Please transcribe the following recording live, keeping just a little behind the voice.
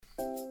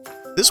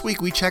This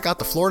week we check out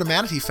the Florida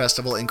Manatee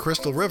Festival in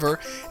Crystal River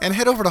and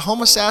head over to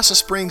Homosassa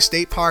Springs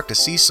State Park to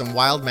see some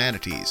wild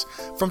manatees.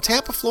 From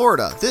Tampa,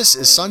 Florida, this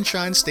is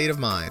Sunshine State of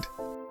Mind.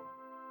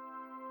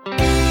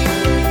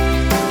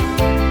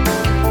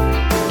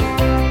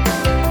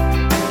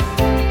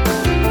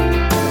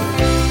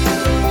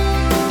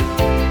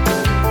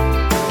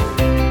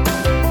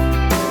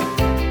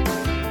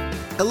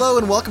 Hello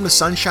and welcome to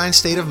Sunshine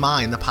State of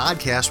Mind, the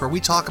podcast where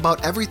we talk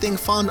about everything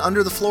fun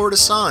under the Florida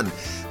sun.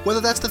 Whether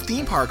that's the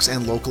theme parks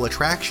and local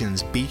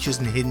attractions, beaches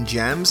and hidden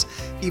gems,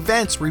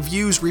 events,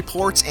 reviews,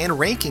 reports, and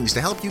rankings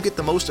to help you get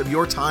the most of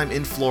your time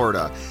in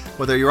Florida.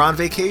 Whether you're on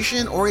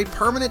vacation or a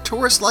permanent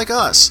tourist like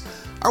us.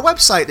 Our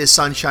website is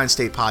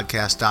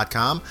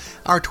sunshinestatepodcast.com.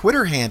 Our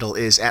Twitter handle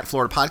is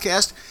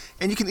 @FloridaPodcast,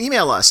 and you can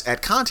email us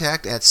at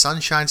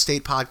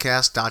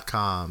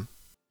contact@sunshinestatepodcast.com.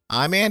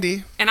 I'm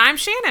Andy. And I'm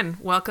Shannon.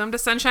 Welcome to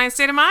Sunshine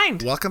State of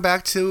Mind. Welcome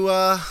back to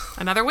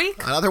another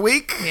week. Another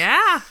week.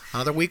 Yeah.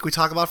 Another week we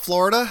talk about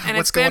Florida. And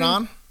what's going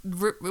on.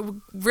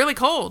 Really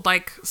cold.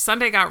 Like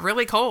Sunday got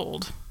really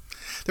cold.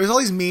 There's all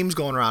these memes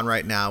going around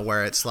right now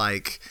where it's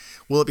like,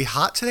 will it be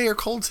hot today or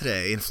cold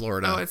today in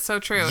Florida? Oh, it's so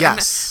true.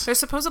 Yes. And there's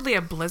supposedly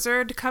a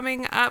blizzard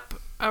coming up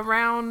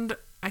around,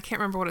 I can't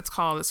remember what it's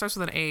called. It starts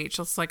with an H.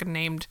 It's like a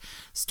named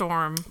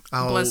storm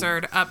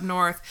blizzard up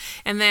north.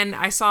 And then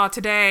I saw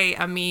today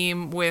a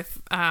meme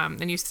with,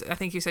 and I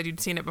think you said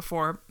you'd seen it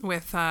before,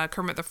 with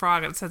Kermit the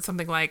Frog. It said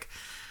something like,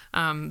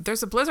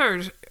 there's a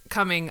blizzard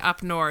coming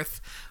up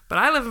north, but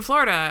I live in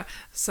Florida,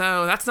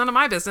 so that's none of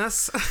my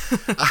business.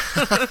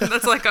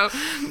 That's like a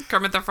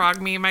Kermit the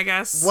Frog meme, I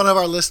guess. One of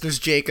our listeners,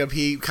 Jacob,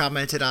 he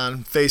commented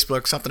on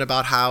Facebook something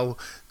about how,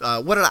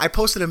 I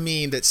posted a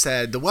meme that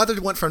said, the weather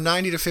went from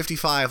 90 to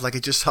 55 like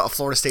it just saw a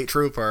Florida State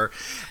Trooper.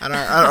 And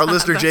our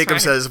listener, Jacob,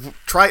 right, says,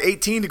 try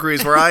 18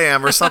 degrees where I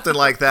am, or something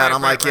like that. Right,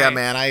 I'm like, yeah,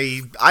 man,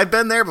 I've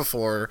been there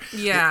before.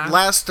 Yeah.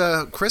 Last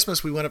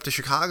Christmas, we went up to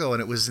Chicago,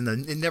 and it was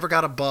it never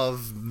got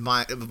above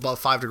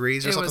 5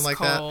 degrees or something like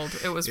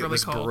that. It was really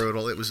cold.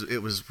 Brutal.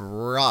 It was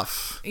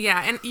rough.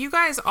 Yeah, and you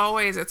guys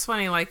always, it's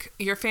funny, like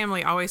your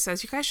family always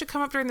says, you guys should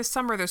come up during the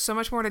summer. There's so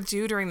much more to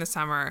do during the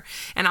summer.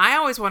 And I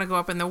always want to go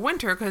up in the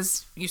winter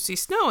because you see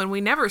snow and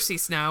we never see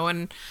snow.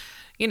 And,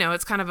 you know,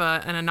 it's kind of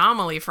an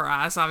anomaly for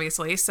us,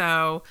 obviously.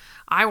 So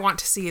I want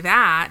to see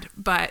that.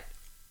 But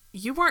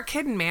you weren't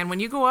kidding, man.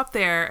 When you go up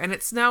there and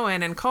it's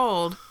snowing and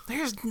cold,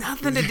 there's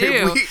nothing to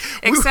do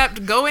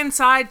except go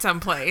inside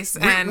someplace.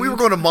 And we were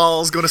going to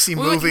malls, going to see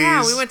movies.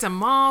 Yeah, we went to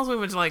malls. We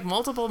went to like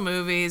multiple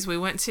movies. We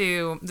went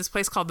to this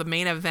place called The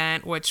Main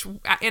Event, which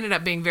ended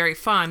up being very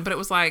fun. But it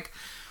was like,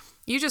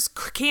 you just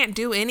can't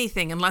do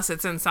anything unless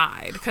it's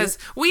inside. Because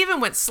we even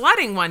went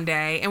sledding one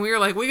day and we were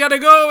like, we got to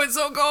go. It's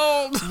so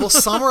cold. Well,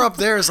 summer up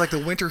there is like the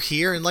winter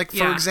here. And like,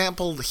 for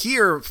example,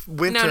 here,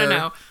 winter...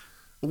 No.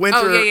 Winter,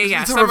 oh,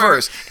 yeah. It's the summer,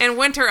 reverse. And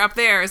winter up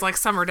there is like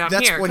summer down here.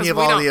 That's when you have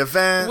all the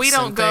events. We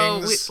don't go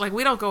things.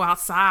 We don't go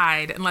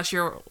outside unless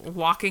you're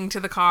walking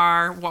to the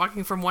car,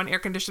 walking from one air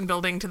conditioned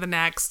building to the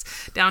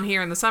next down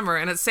here in the summer.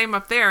 And it's same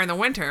up there in the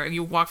winter.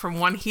 You walk from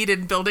one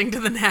heated building to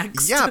the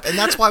next. Yeah, and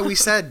that's why we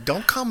said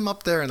don't come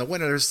up there in the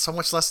winter. There's so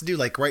much less to do.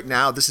 Like right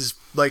now, this is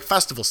like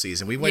festival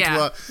season. We went to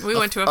a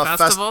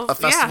festival. A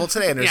festival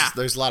today, and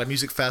there's a lot of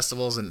music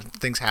festivals and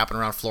things happen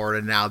around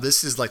Florida now.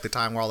 This is like the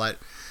time where all that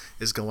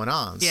is going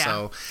on.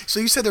 Yeah.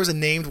 So you said there was a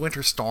named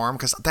winter storm,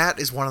 because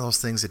that is one of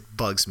those things that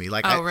bugs me.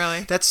 Like,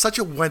 really? That's such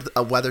a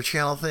Weather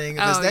Channel thing.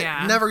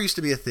 That never used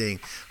to be a thing.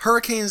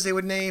 Hurricanes they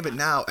would name, but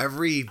now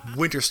every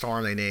winter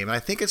storm they name. And I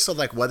think it's still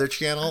like Weather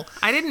Channel.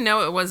 I didn't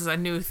know it was a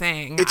new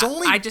thing.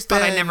 I just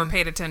thought I never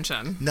paid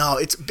attention. No,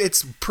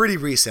 it's pretty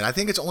recent. I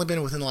think it's only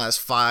been within the last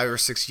 5 or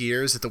 6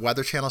 years that the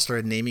Weather Channel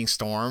started naming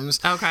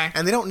storms. Okay.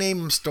 And they don't name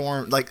them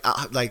like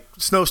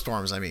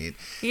snowstorms. I mean.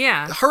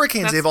 Yeah. The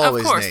hurricanes they've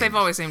always named. Of course, they've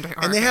always named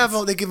hurricanes. And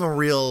they give them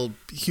real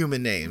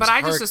human names. But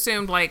I just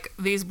assumed like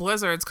these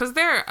blizzards, because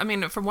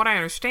from what I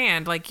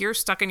understand, like you're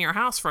stuck in your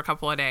house for a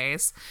couple of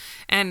days,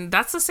 and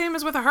that's the same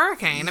as with a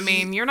hurricane. I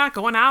mean, you're not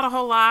going out a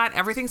whole lot.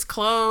 Everything's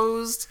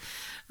closed.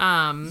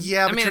 But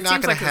you're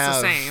not going to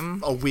have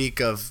a week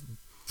of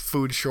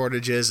food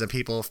shortages and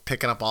people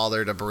picking up all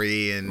their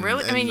debris and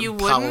really, I mean, you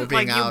power wouldn't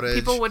being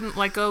people wouldn't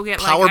like go get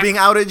power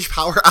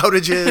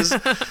outages.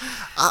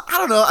 I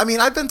don't know. I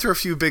mean, I've been through a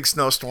few big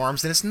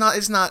snowstorms, and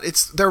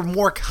they're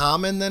more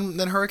common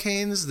than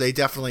hurricanes. They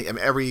definitely,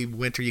 every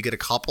winter you get a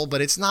couple, but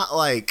it's not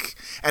like,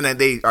 and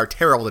they are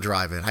terrible to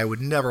drive in. I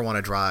would never want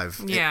to drive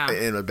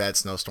in a bad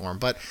snowstorm.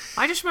 But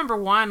I just remember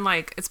one,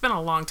 like, it's been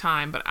a long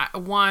time, but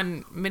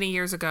one many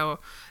years ago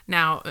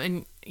now,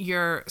 and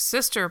your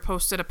sister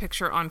posted a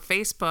picture on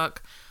Facebook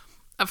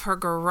of her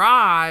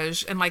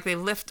garage, and like they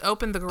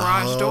opened the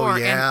garage door,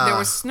 and there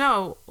was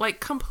snow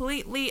like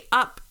completely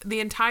up the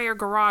entire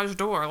garage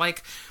door.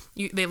 Like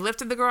they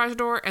lifted the garage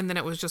door, and then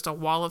it was just a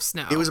wall of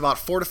snow. It was about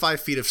 4 to 5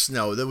 feet of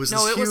snow. There was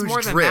this huge was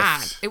more drift. Than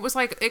that. It was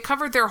like it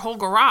covered their whole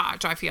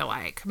garage. I feel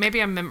like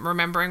maybe I'm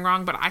remembering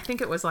wrong, but I think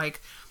it was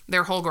like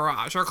their whole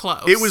garage or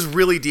close. It was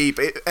really deep.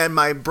 And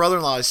my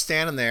brother-in-law is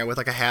standing there with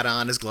like a hat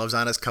on, his gloves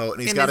on, his coat,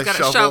 and he's got a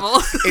shovel.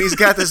 And he's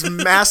got this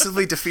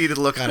massively defeated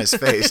look on his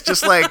face.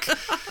 Just like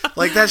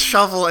that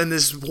shovel and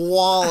this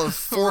wall of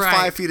 4 or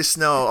 5 feet of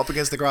snow up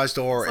against the garage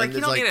door. It's like, and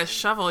you don't need a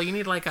shovel. You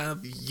need like a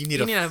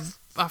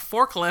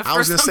forklift. I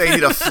was going to say you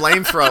need a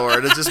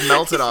flamethrower to just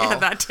melt it all. Yeah,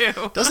 that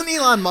too. Doesn't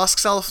Elon Musk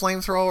sell a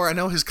flamethrower? I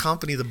know his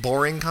company, the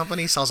Boring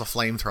Company, sells a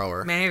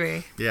flamethrower.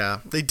 Maybe. Yeah,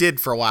 they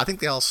did for a while. I think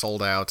they all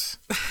sold out.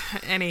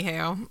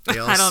 Anyhow,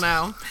 I don't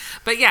know.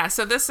 But yeah,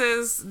 so this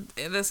is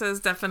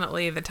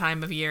definitely the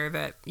time of year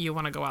that you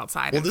want to go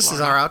outside. Well, this is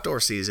our outdoor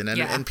season, and,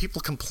 yeah. and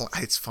people complain.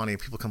 It's funny.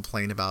 People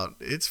complain about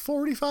it's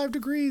 45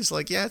 degrees.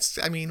 Like, yeah, it's.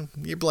 I mean,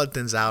 your blood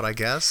thins out, I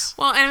guess.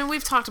 Well, and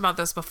we've talked about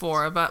this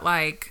before, but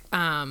like,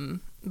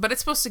 but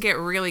it's supposed to get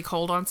really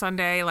cold on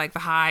Sunday, like the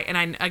high.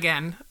 And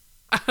again,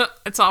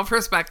 it's all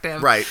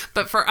perspective, right?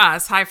 But for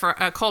us,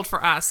 cold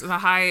for us, the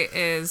high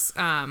is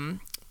on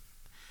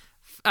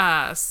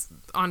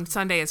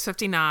Sunday is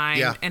 59,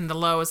 yeah. and the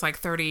low is like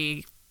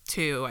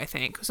 32, I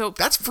think. So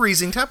that's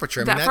freezing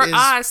temperature. I mean, for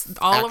us,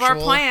 all actual... of our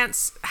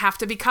plants have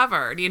to be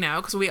covered,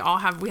 because we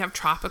have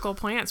tropical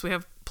plants. We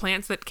have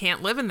plants that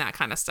can't live in that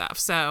kind of stuff.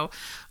 So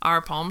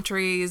our palm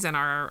trees and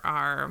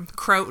our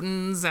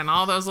crotons and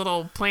all those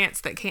little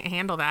plants that can't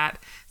handle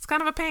that, it's kind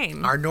of a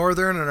pain. Our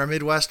northern and our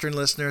midwestern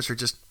listeners are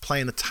just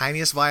playing the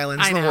tiniest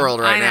violins in the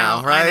world right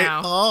now, right? I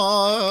know.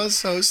 Oh,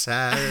 so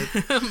sad.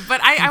 But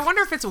I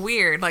wonder if it's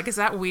weird. Like, is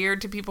that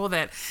weird to people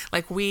that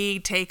like we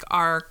take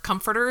our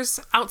comforters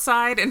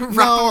outside and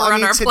wrap them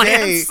around our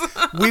today,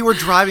 plants? We were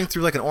driving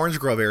through like an Orange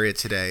Grove area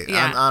today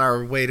yeah. on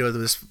our way to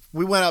this.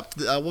 We went up.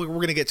 We're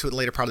going to get to it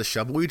later part of the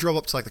show, but we drove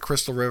up to like the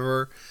Crystal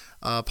River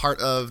part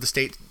of the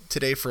state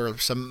today for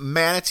some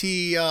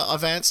manatee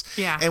events.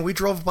 Yeah. And we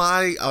drove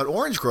by an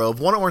Orange Grove.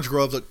 One Orange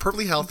Grove looked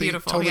perfectly healthy,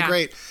 beautiful, totally yeah.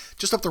 great.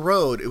 Just up the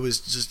road, it was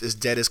just as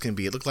dead as can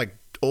be. It looked like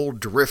old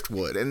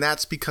driftwood, and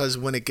that's because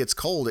when it gets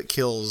cold, it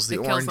kills the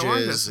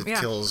oranges. It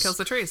kills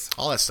the trees.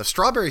 All that stuff.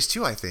 Strawberries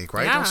too, I think,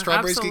 right? Yeah, Don't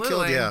strawberries absolutely. get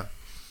killed? Yeah.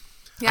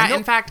 Yeah,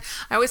 in fact,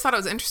 I always thought it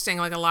was interesting.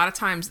 Like, a lot of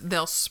times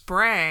they'll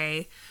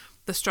spray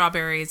the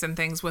strawberries and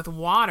things with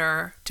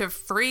water to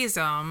freeze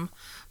them,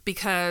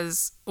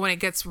 because when it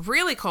gets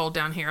really cold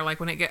down here, like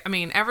when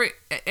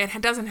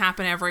it doesn't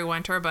happen every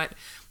winter, but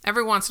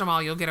every once in a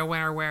while you'll get a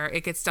winter where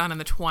it gets down in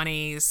the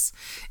 20s,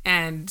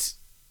 and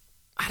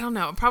I don't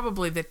know,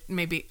 probably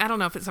I don't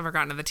know if it's ever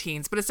gotten to the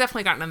teens, but it's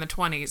definitely gotten in the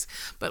 20s.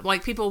 But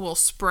like, people will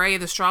spray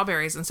the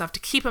strawberries and stuff to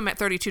keep them at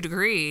 32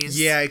 degrees.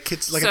 Yeah, it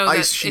gets like an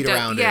ice sheet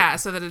around it. Yeah,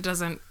 so that it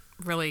doesn't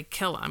really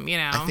kill them,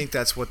 I think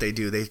that's what they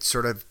do. They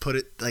sort of put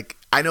it like,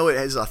 I know it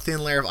has a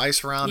thin layer of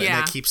ice around it, and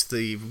that keeps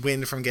the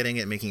wind from getting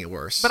it, making it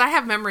worse. But I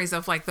have memories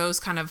of like those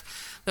kind of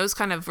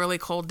really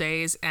cold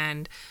days,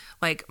 and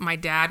like my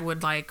dad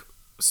would like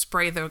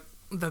spray the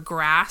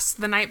grass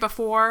the night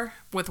before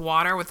with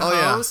water with the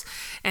hose,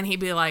 and he'd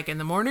be like, in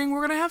the morning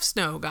we're gonna have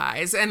snow,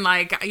 guys, and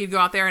like you'd go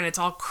out there and it's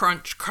all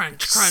crunch,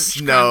 crunch, crunch,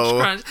 snow.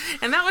 crunch, crunch,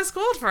 and that was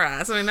cool for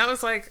us. I mean, that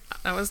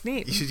was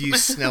neat. You should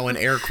use snow in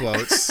air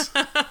quotes.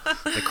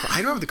 I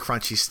remember the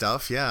crunchy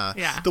stuff.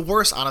 Yeah. The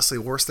worst, honestly,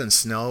 worse than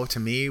snow to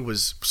me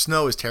was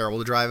snow is terrible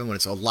to drive in when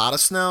it's a lot of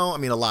snow. I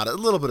mean, a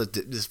little bit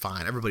of is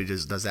fine. Everybody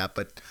does that,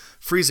 but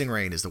freezing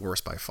rain is the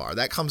worst by far.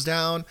 That comes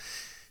down.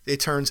 It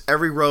turns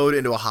every road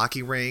into a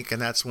hockey rink, and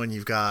that's when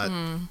you've got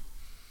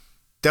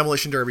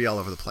demolition derby all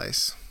over the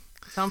place.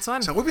 Sounds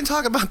fun. So we've been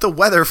talking about the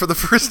weather for the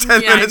first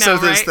 10 minutes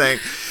of this thing.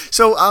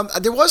 So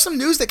there was some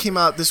news that came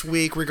out this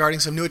week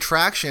regarding some new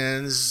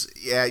attractions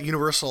at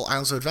Universal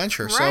Islands of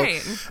Adventure.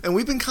 Right. So, and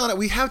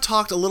we have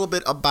talked a little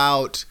bit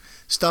about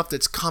stuff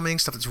that's coming,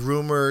 stuff that's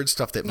rumored,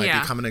 stuff that might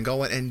be coming and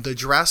going. And the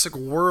Jurassic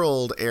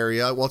World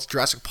area, well, it's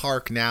Jurassic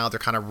Park now. They're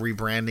kind of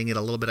rebranding it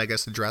a little bit, I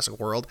guess, to Jurassic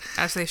World.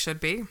 As they should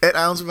be. At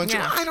Islands of Adventure.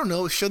 Yeah. I don't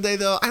know. Should they,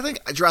 though? I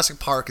think Jurassic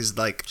Park is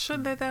like...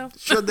 Should they, though?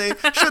 Should they?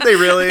 Should they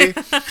really?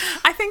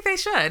 I think they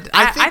should.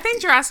 I think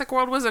Jurassic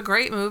World was a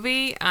great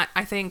movie.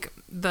 I think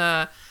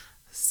the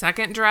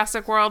second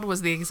Jurassic World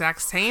was the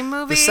exact same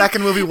movie. The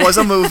second movie was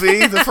a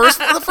movie. The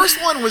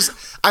first one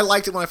was, I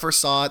liked it when I first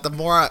saw it. The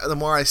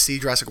more I see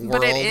Jurassic World,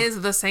 but it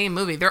is the same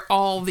movie. They're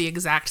all the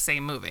exact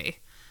same movie.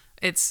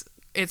 It's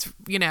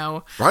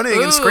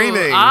running and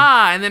screaming.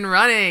 And then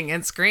running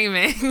and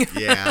screaming.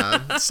 Yeah,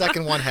 the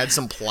second one had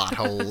some plot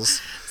holes.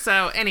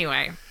 So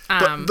anyway.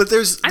 But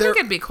I think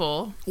it'd be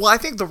cool. Well, I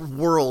think the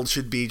world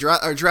should be,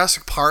 or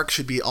Jurassic Park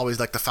should be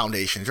always like the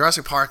foundation.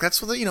 Jurassic Park, that's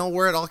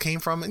where it all came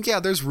from. And yeah,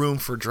 there's room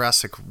for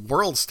Jurassic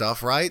World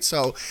stuff, right?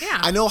 So yeah.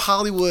 I know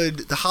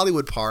the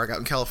Hollywood Park out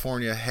in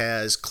California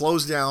has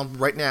closed down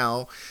right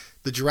now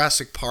the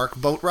Jurassic Park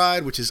boat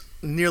ride, which is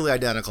nearly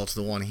identical to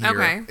the one here.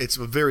 Okay. It's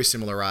a very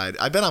similar ride.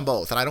 I've been on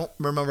both, and I don't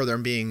remember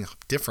them being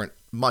different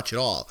much at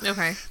all.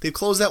 Okay. They've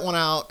closed that one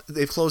out.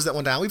 They've closed that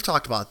one down. We've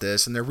talked about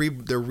this, and they're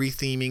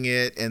retheming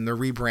it, and they're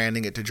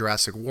rebranding it to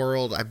Jurassic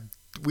World.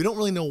 We don't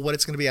really know what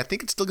it's going to be. I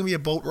think it's still going to be a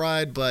boat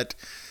ride, but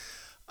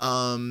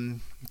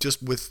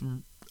just with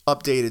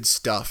updated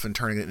stuff and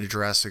turning it into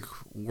Jurassic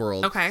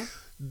World. Okay.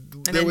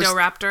 And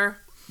Indoraptor.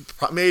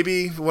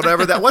 Maybe,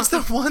 whatever that. What's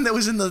the one that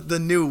was in the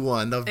new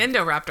one? The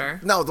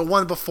Indoraptor. No, the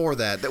one before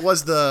that. That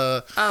was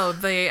the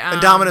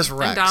Indominus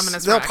Rex.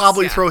 Indominus They'll Rex,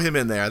 probably yeah. throw him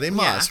in there. They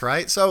must, Yeah.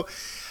 right? So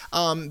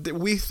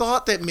we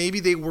thought that maybe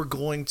they were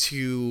going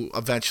to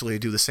eventually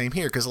do the same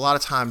here, because a lot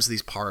of times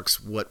these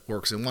parks, what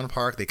works in one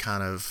park, they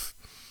kind of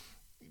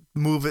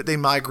move it, they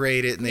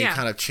migrate it, and they Yeah.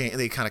 kind of change,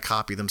 they kind of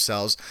copy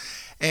themselves.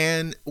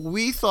 And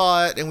we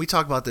thought, and we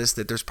talked about this,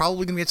 that there's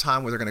probably going to be a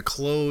time where they're going to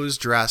close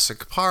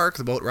Jurassic Park,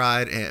 the boat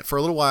ride, for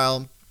a little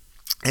while,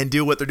 and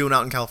do what they're doing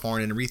out in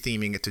California and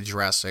retheming it to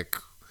Jurassic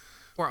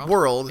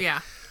World.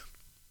 Yeah.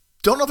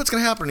 Don't know if it's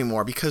going to happen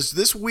anymore, because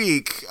this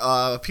week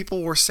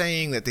people were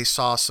saying that they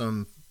saw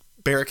some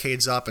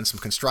barricades up and some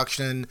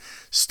construction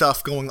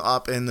stuff going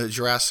up in the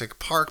Jurassic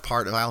Park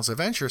part of Islands of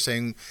Adventure,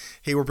 saying,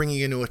 hey, we're bringing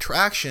you a new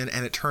attraction,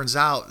 and it turns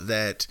out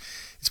that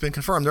it's been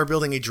confirmed they're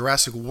building a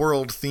Jurassic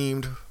World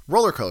themed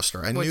roller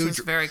coaster, Which is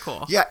very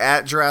cool. Yeah,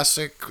 at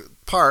Jurassic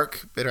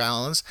Park, Bitter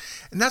Islands.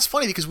 And that's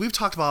funny because we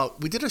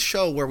did a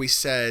show where we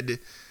said,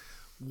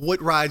 what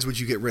rides would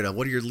you get rid of?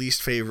 What are your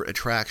least favorite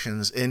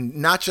attractions? And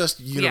not just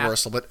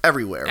Universal, but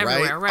everywhere,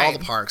 right? All the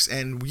parks.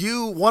 And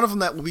one of them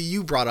that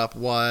you brought up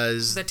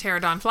was the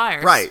Pterodon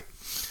Flyers. Right.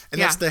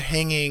 And that's the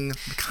hanging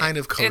kind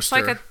of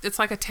coaster. It's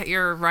like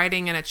you're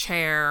riding in a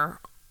chair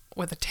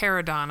with a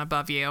pterodon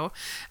above you,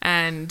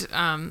 and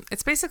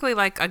it's basically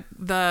like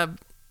the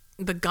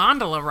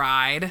gondola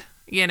ride,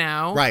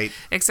 right?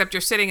 Except you're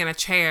sitting in a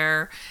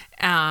chair,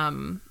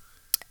 and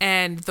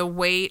the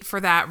wait for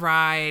that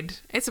ride,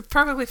 it's a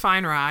perfectly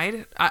fine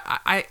ride.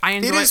 I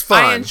enjoy. It is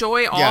fun. I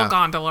enjoy all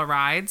gondola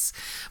rides,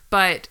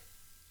 but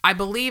I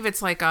believe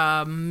it's like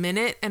a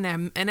minute and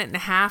a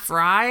half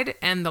ride,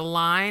 and the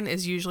line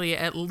is usually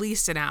at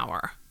least an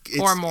hour.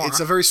 Or more. It's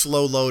a very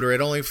slow loader.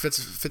 It only fits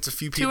a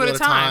few people at a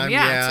time.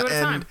 Yeah, 2 at a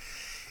time.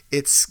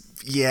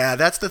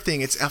 That's the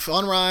thing. It's a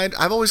fun ride.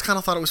 I've always kind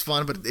of thought it was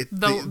fun, but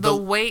the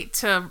weight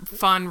to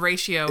fun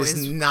ratio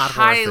is not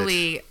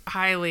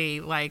highly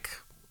like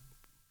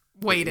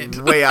weighted.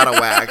 Way out of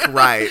whack.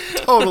 Right.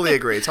 Totally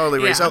agree.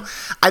 Yeah. So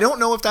I don't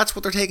know if that's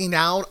what they're taking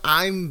down.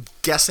 I'm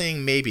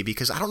guessing maybe,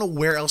 because I don't know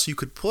where else you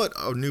could put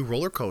a new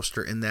roller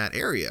coaster in that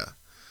area.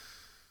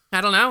 I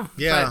don't know.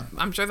 Yeah.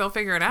 But I'm sure they'll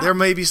figure it out. There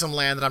may be some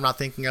land that I'm not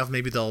thinking of.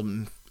 Maybe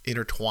they'll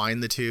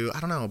intertwine the two. I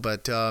don't know,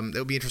 but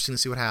it'll be interesting to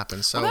see what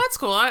happens. So that's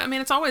cool. I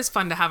mean, it's always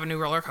fun to have a new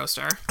roller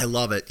coaster. I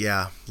love it.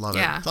 Yeah, love it.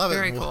 Yeah, Love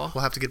very it. cool.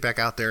 We'll have to get back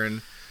out there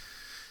and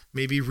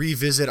maybe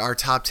revisit our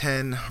top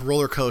 10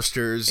 roller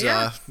coasters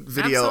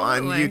video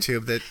on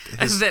YouTube that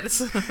has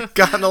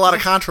gotten a lot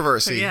of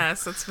controversy.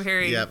 Yes, it's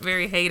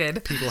very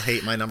hated. People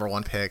hate my number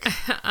one pick.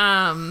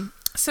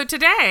 So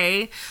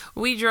today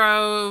we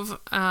drove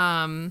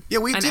an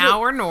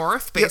hour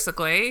north,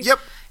 basically. Yep.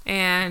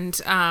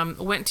 And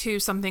went to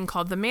something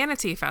called the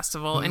Manatee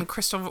Festival in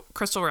Crystal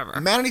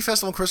River. Manatee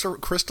Festival,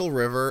 Crystal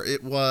River.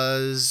 It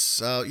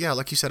was,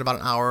 like you said, about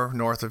an hour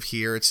north of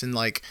here. It's in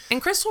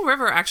And Crystal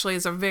River actually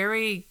is a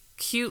very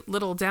cute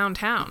little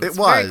downtown. It's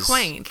was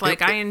very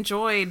quaint. I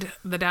enjoyed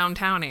the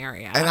downtown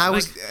area.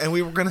 And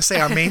we were going to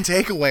say our main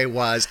takeaway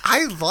was,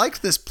 I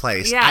like this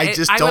place. Yeah, I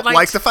just don't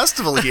like the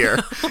festival here.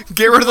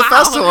 Get rid of the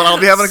festival and I'll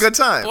be having a good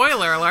time.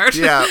 Spoiler alert.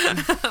 Yeah.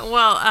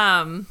 Well,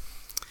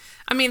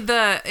 I mean,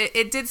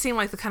 it did seem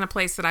like the kind of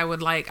place that I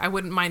would like. I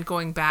wouldn't mind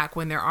going back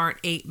when there aren't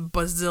 8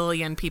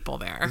 bazillion people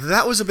there.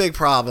 That was a big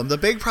problem. The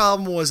big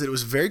problem was that it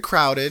was very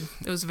crowded.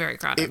 It was very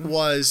crowded. It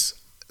was.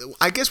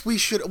 I guess we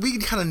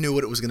kind of knew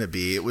what it was going to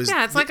be. It was.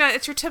 Yeah,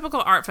 it's your typical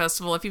art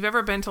festival. If you've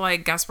ever been to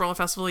Gasparilla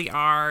Festival of the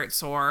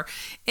Arts or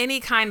any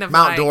kind of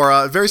Mount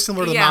Dora, very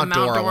similar to the Mount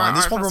Dora one.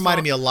 This one Festival.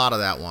 reminded me a lot of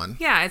that one.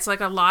 Yeah, it's a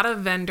lot of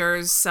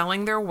vendors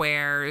selling their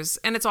wares,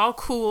 and it's all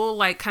cool. A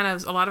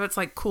lot of it's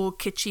cool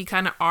kitschy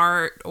kind of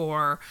art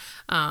or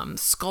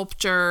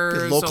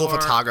sculptures, local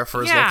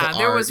photographers. Yeah, local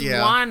there art, was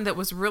one that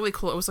was really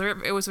cool. It was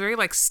very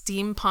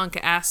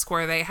steampunk-esque,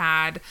 where they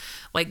had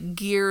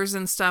gears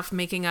and stuff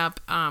making up.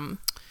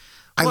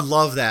 I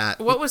love that.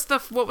 What was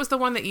the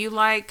one that you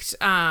liked?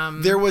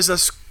 There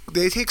was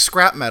they take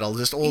scrap metal,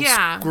 just old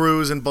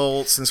screws and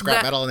bolts and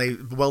scrap metal, and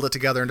they weld it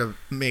together to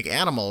make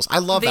animals. I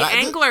love that.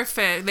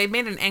 Anglerfish. They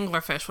made an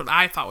anglerfish, what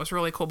I thought was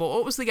really cool. But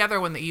what was the other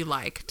one that you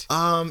liked?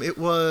 It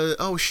was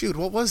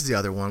what was the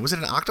other one? Was it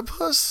an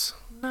octopus?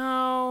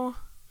 No.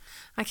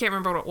 I can't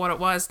remember what it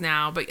was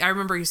now, but I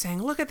remember you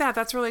saying, "Look at that!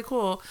 That's really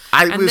cool."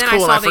 It was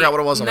cool, and I forgot what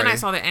it was already. And then I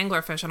saw the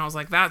anglerfish, and I was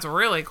like, "That's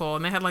really cool."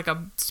 And they had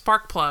a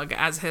spark plug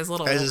as his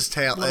little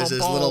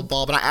little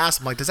bulb. And I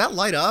asked them, does that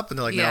light up? And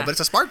they're like, no, but it's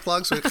a spark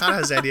plug, so it kind of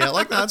has that idea.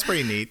 No, that's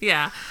pretty neat.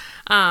 Yeah.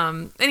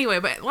 Anyway,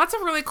 but lots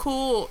of really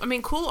cool.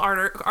 Cool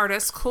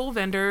artists, cool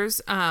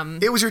vendors.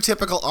 It was your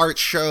typical art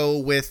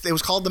show it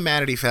was called the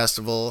Manatee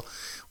Festival,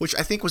 which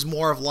I think was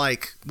more of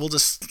we'll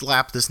just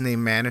slap this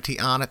name Manatee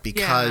on it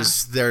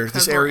because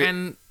this area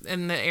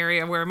in the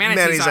area where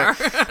manatees are.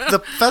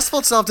 The festival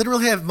itself didn't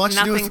really have much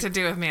to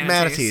do with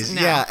manatees.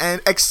 No. Yeah,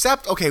 and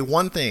except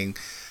one thing.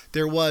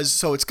 There was,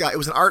 so it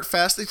was an art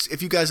fest.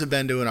 If you guys have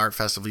been to an art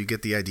festival, you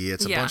get the idea.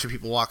 It's a bunch of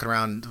people walking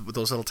around with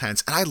those little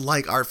tents. And I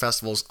like art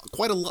festivals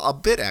quite a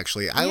bit,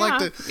 actually. I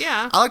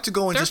like to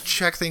go and just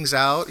check things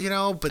out,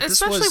 but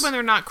especially when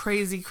they're not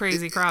crazy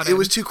crowded. It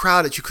was too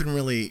crowded. You couldn't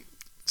really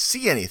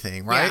see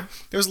anything, right? Yeah.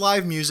 There's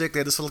live music. They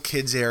had this little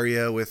kids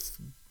area with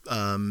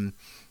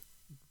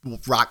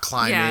rock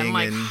climbing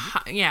and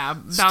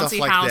bouncy stuff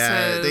like houses.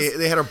 That.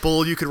 They had a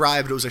bull you could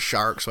ride, but it was a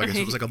shark, so I guess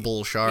it was like a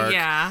bull shark.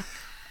 Yeah.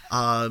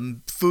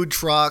 Food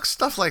trucks,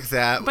 stuff like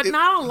that. But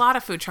not a lot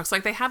of food trucks.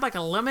 Like they had like a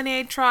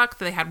lemonade truck,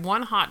 they had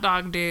one hot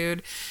dog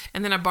dude,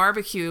 and then a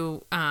barbecue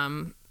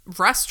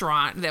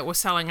restaurant that was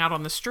selling out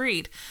on the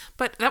street.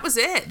 But that was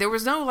it. There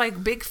was no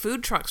like big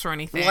food trucks or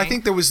anything. Well, I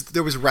think there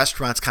was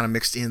restaurants kind of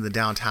mixed in the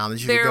downtown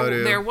that you could go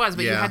to. There was,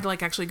 but you had to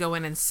like actually go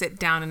in and sit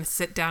down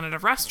at a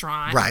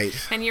restaurant. Right.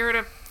 And you're at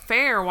a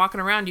fair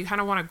walking around, you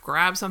kind of want to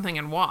grab something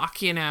and walk,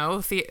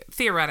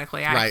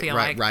 theoretically, I feel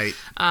like. Right.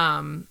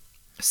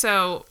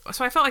 So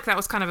I felt like that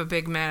was kind of a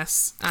big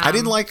miss. I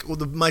didn't like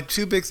my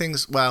two big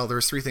things. Well, there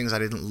was three things I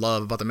didn't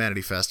love about the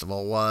Manatee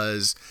Festival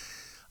was,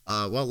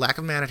 lack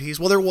of manatees.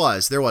 Well, there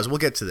was. We'll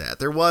get to that.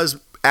 There was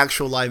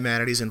actual live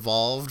manatees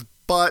involved,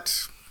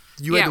 but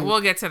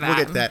we'll get to that. We'll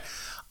get to that.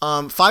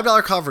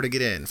 $5 cover to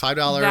get in.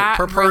 $5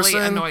 per person. That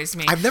really annoys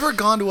me. I've never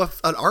gone to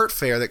an art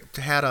fair that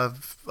had an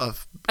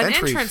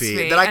entry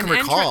fee that I can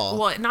recall.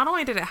 Well, not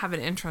only did it have an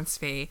entrance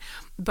fee,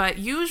 but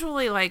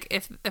usually, like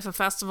if a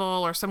festival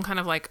or some kind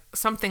of like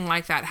something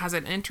like that has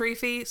an entry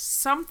fee,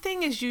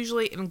 something is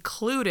usually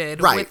included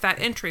with that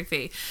entry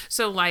fee.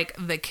 So, like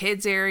the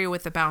kids area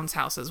with the bounce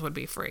houses would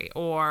be free,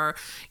 or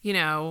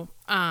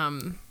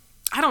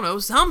I don't know,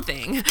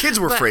 something. Kids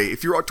were free.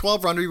 If you were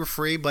 12 or under, you were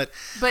free, but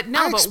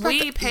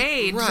we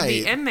paid to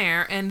be in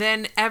there, and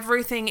then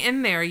everything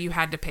in there you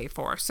had to pay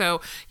for. So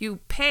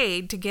you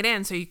paid to get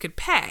in so you could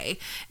pay,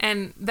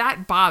 and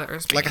that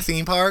bothers me. Like a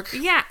theme park?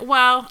 Yeah,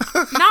 well,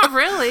 not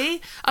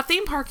really. A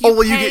theme park, you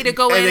pay to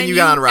go in, and then you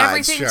get on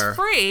rides. Everything's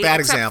free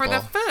Bad except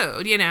example. for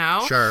the food,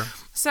 Sure.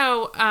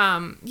 So,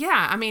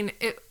 I mean,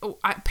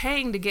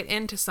 paying to get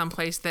into some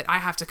place that I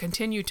have to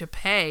continue to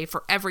pay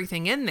for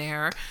everything in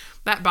there,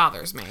 that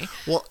bothers me.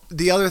 Well,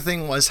 the other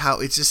thing was how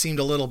it just seemed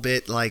a little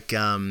bit like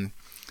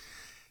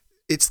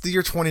it's the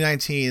year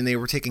 2019 and they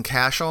were taking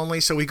cash only.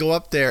 So we go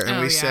up there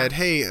and we said,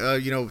 hey,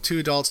 2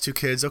 adults, 2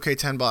 kids. Okay,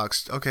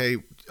 $10. Okay.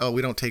 Oh,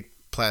 we don't take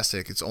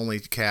plastic. It's only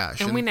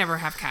cash. And we never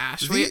have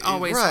cash. We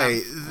always have.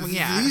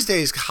 These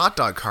days, hot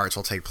dog carts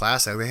will take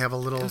plastic. They have a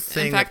little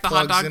thing that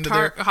plugs into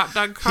their... hot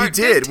dog cart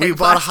He did. We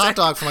bought a hot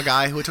dog from a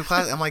guy who took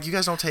plastic. I'm like, you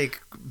guys don't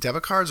take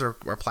debit cards or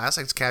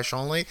plastic? It's cash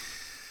only?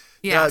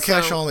 Yeah,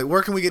 cash only.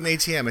 Where can we get an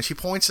ATM? And she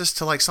points us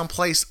to like some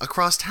place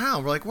across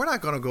town. We're like, we're not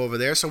going to go over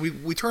there. So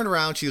we turned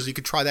around. She goes, you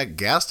could try that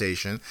gas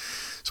station.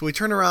 So we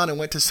turned around and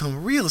went to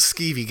some real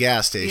skeevy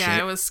gas station. Yeah,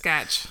 it was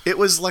sketch. It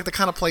was like the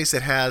kind of place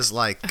that has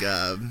like...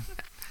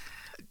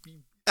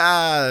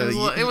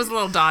 it was a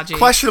little dodgy.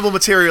 Questionable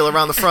material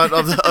around the front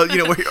of the,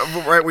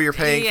 right where you're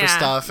paying for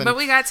stuff. But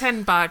we got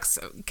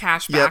 $10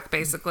 cash back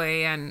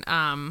basically, and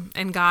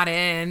got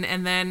in,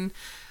 and then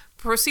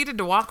proceeded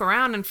to walk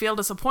around and feel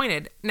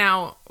disappointed.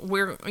 Now,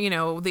 we're,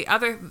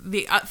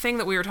 the thing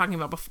that we were talking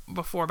about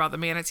before about the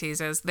manatees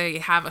is they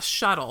have a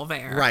shuttle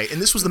there. Right, and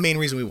this was the main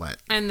reason we went.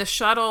 And the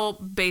shuttle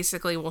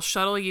basically will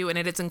shuttle you, and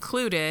it's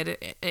included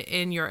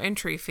in your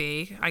entry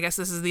fee. I guess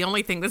this is the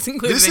only thing that's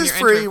included in your entry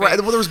fee. This is free, right?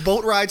 Well, there was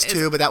boat rides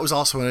too, but that was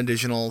also an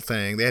additional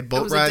thing. They had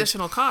boat rides. It was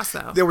additional cost,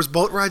 though. There was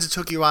boat rides that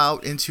took you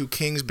out into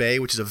Kings Bay,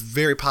 which is a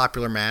very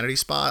popular manatee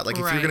spot. Like,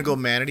 if you're going to go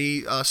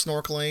manatee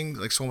snorkeling,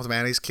 like swimming with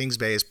manatees, Kings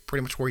Bay is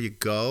pretty much where you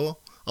go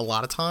a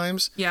lot of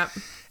times. Yep.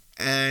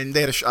 And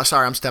they had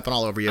sorry, I'm stepping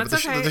all over you.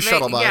 That's but the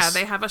shuttle bus. Yeah,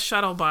 they have a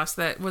shuttle bus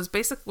that was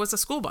a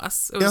school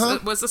bus.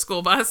 It was a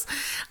school bus.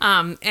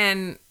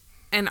 And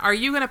are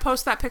you going to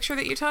post that picture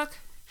that you took?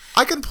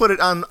 I can put it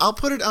on. I'll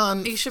put it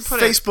on. You should put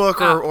Facebook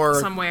it or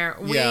somewhere.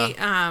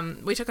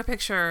 We took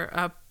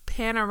a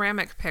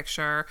panoramic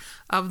picture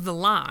of the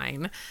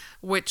line,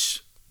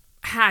 which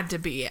had to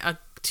be a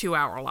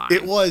 2-hour line.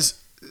 It was.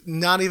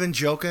 Not even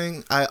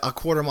joking, a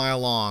quarter mile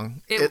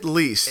long, at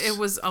least. It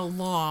was a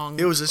long,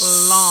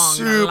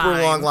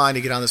 super long line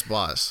to get on this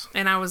bus.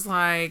 And I was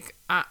like,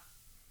 I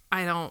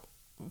don't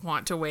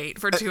want to wait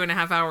for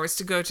 2.5 hours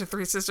to go to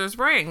Three Sister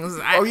Springs.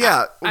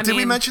 Did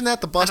we mention that?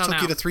 The bus took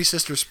you to Three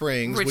Sister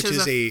Springs, which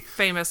is a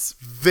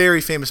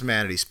very famous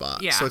manatee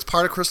spot. Yeah. So it's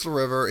part of Crystal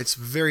River. It's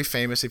very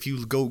famous. If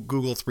you go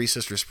Google Three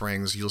Sister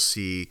Springs, you'll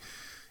see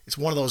it's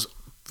one of those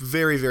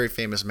very, very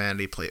famous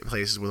manatee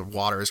places where the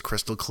water is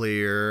crystal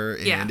clear,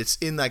 and it's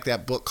in like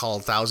that book called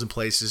 1,000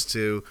 Places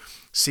to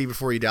See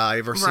Before You Die.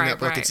 You've ever seen that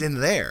book? It's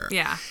in there.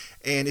 Yeah.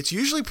 And it's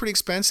usually pretty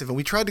expensive, and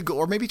we tried to go,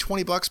 or maybe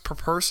 $20 per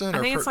person. I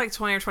think it's like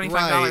 $20 or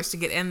 $25 to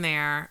get in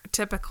there,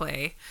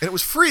 typically. And it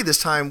was free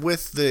this time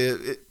with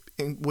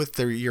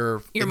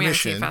your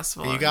admission.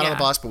 Festival. And you got on the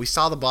bus, but we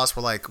saw the bus.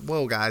 We're like,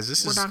 whoa, guys,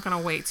 we're not going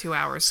to wait 2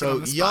 hours. So to go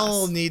on this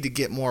y'all bus. need to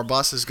get more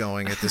buses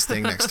going at this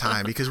thing next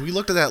time, because we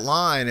looked at that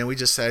line and we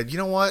just said, you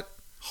know what,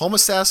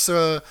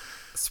 Homosassa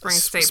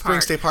Springs State Park.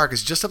 Springs State Park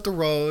is just up the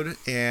road,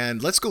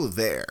 and let's go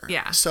there.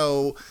 Yeah.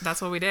 So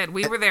that's what we did.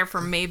 We were there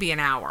for maybe an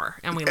hour,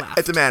 and we left.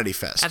 At the Manatee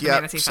Fest. At the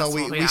Manatee So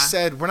Festival, we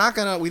said,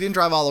 we didn't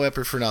drive all the way up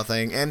here for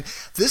nothing. And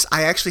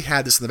I actually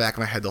had this in the back of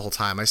my head the whole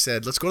time. I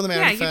said, let's go to the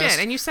Manatee Fest. Yeah, you did.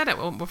 And you said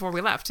it before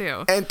we left,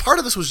 too. And part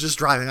of this was just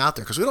driving out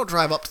there, because we don't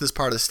drive up to this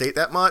part of the state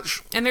that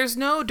much. And there's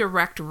no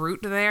direct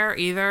route there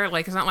either.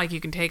 Like, it's not like you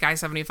can take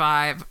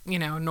I-75,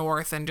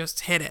 north and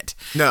just hit it.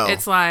 No.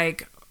 It's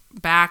like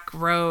back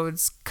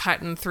roads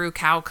cutting through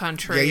cow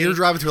country. Yeah, you're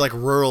driving through like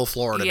rural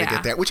Florida to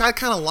get there, which I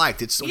kind of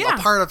liked. It's a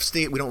part of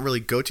state we don't really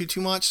go to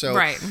too much, so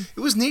it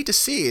was neat to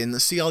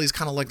see all these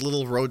kind of like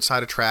little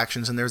roadside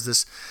attractions. And there's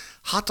this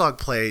hot dog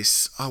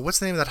place. What's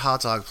the name of that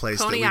hot dog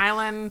place? Coney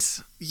Island.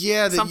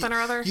 Yeah, something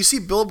or other. You see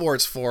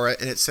billboards for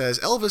it, and it says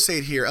Elvis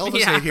ate here,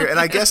 Elvis ate here, and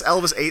I guess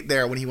Elvis ate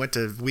there when he went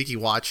to Weeki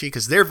Wachee,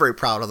 because they're very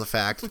proud of the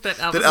fact that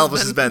Elvis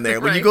has been there.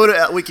 When you go to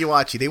Weeki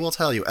Wachee, they will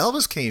tell you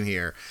Elvis came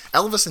here.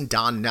 Elvis and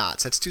Don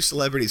Knotts. That's two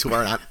celebrities who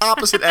are on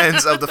opposite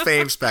ends of the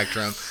fame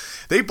spectrum.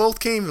 They both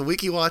came to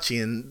Weeki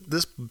Wachee, and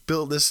this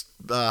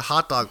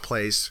hot dog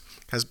place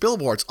has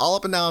billboards all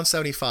up and down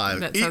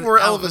 75. Eat where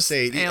Elvis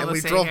ate. And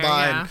we drove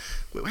by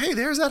and, hey,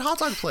 there's that hot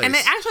dog place. And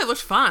it actually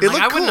looked fun.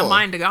 I wouldn't have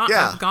minded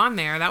gone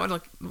there. That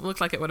would look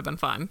like it would have been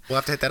fun. We'll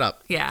have to hit that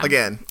up. Yeah.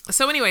 Again.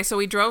 So anyway,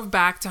 we drove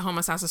back to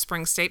Homosassa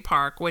Springs State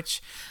Park,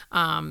 which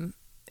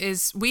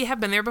we have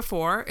been there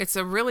before. It's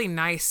a really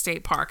nice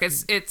state park.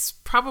 It's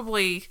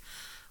probably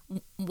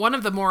one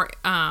of the more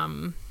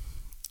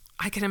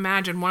I can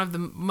imagine one of the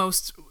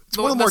most... It's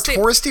one of the more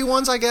touristy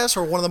ones, I guess,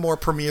 or one of the more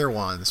premier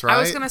ones, right?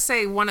 I was going to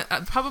say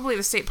probably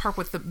the state park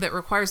that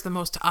requires the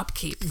most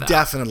upkeep, though.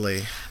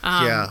 Definitely,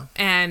 yeah.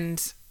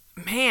 And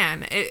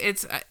man,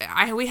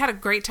 we had a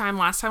great time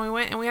last time we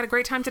went, and we had a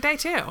great time today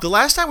too. The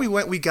last time we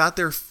went, we got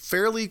there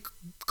fairly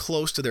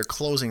close to their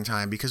closing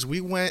time, because we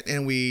went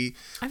and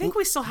I think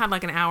we still had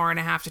like an hour and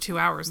a half to 2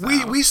 hours,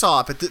 though. We saw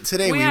it, but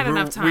today we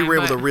were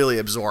able to really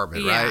absorb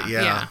it, right?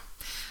 Yeah.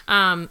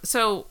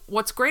 So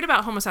what's great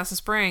about Homosassa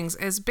Springs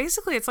is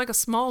basically it's like a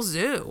small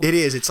zoo. It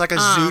is. It's like a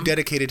zoo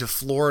dedicated to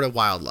Florida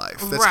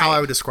wildlife. That's how I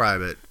would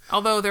describe it.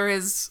 Although there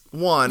is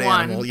one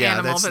animal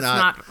that's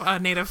not a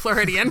native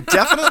Floridian.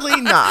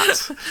 Definitely not.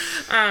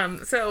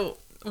 So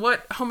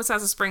what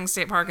Homosassa Springs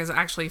State Park is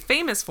actually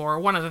famous for,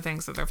 one of the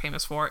things that they're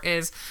famous for,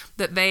 is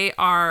that they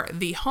are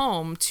the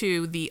home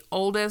to the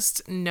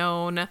oldest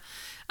known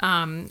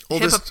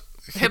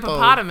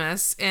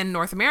hippopotamus in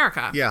North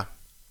America. Yeah.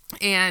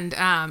 And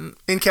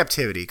in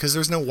captivity, because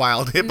there's no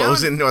wild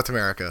hippos in North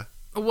America.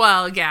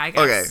 Well, yeah, I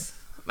guess. Okay.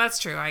 That's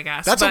true, I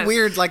guess. That's a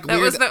weird.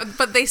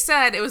 But they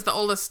said it was the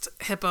oldest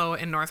hippo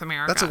in North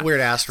America. That's a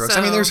weird asterisk.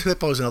 I mean, there's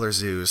hippos in other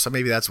zoos, so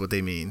maybe that's what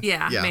they mean.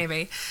 Yeah.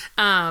 Maybe.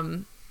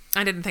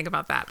 I didn't think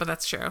about that, but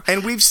that's true.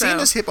 And we've seen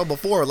this hippo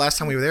before last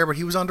time we were there, but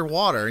he was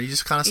underwater. You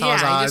just kind of saw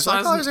his eyes.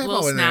 Like, there's a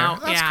hippo in there.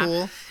 That's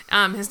cool.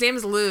 His name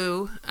is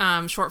Lou,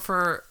 short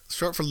for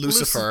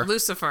Lucifer.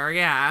 Lucifer,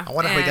 yeah. I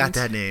wonder how he got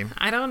that name.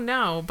 I don't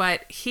know,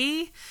 but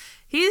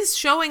he's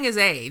showing his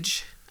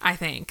age, I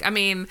think. I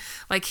mean,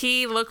 like,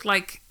 he looked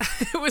like...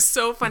 It was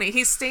so funny.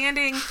 He's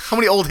standing... How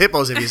many old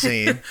hippos have you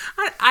seen?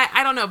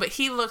 I don't know, but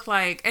he looked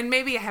like... And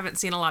maybe I haven't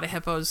seen a lot of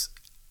hippos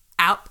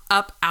out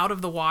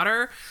of the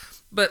water,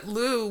 but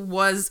Lou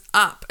was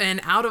up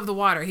and out of the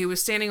water. He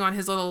was standing on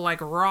his little,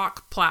 like,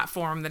 rock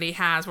platform that he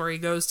has where he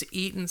goes to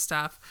eat and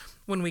stuff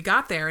when we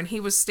got there, and he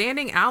was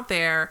standing out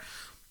there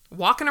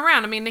walking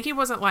around. I mean, he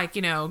wasn't like,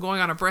 going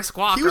on a brisk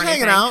walk. He was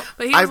hanging out.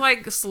 But he was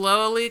like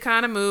slowly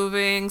kind of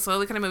moving.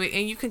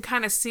 And you can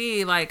kind of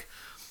see like,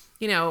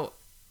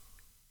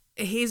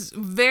 he's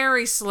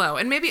very slow.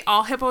 And maybe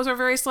all hippos are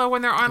very slow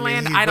when they're on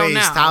land. I don't know.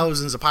 He weighs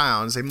thousands of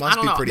pounds. They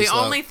must be pretty slow.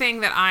 The only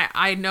thing that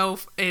I know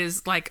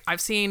is like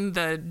I've seen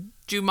the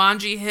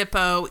Jumanji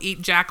hippo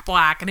eat Jack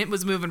Black, and it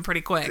was moving pretty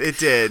quick. It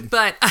did.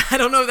 But I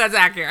don't know if that's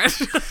accurate.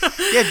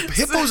 Yeah,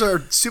 hippos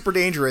are super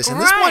dangerous, and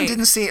this one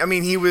didn't seem... I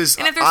mean, he was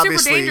And if they're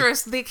super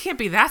dangerous, they can't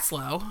be that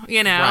slow,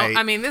 Right.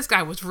 I mean, this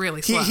guy was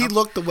really slow. He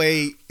looked the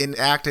way and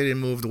acted and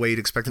moved the way you'd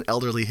expect an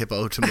elderly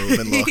hippo to move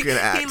and look and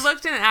act. He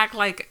looked and act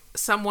like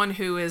someone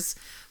who is,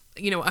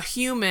 a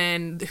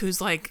human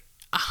who's like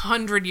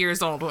 100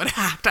 years old would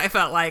act, I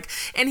felt like.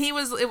 And it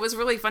was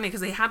really funny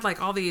because they had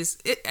like all these,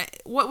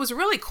 what was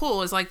really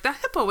cool is like the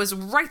hippo was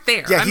right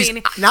there. Yeah, he's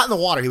not in the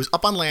water. He was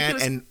up on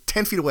land and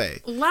 10 feet away.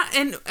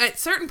 And at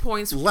certain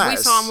points, we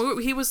saw him,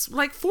 he was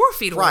like 4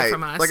 feet away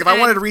from us. Like if I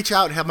wanted to reach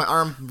out and have my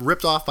arm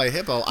ripped off by a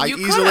hippo, I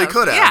easily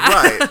could have. Yeah.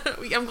 Right.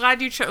 I'm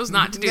glad you chose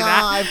not to do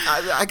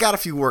that. I got a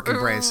few working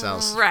brain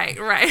cells. Right.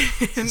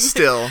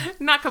 Still.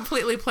 Not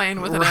completely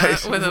playing with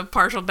a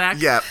partial deck.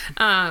 Yeah.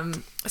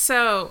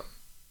 So...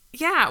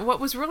 Yeah, what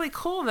was really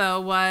cool,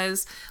 though,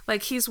 was,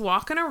 like, he's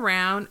walking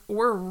around.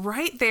 We're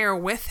right there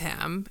with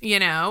him,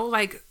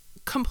 like,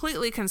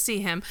 completely can see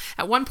him.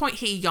 At one point,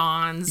 he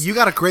yawns. You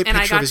got a great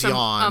picture of his yawn. And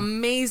I got some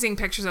amazing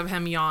pictures of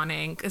him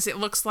yawning, because it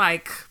looks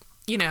like,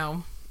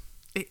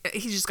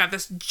 he's just got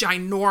this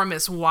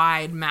ginormous,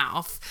 wide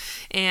mouth.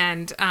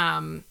 And,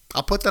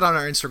 I'll put that on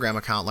our Instagram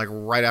account, like,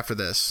 right after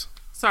this.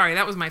 Sorry,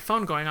 that was my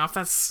phone going off.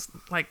 That's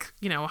like,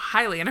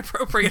 highly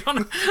inappropriate on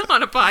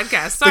a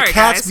podcast. Sorry, the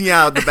cat's guys.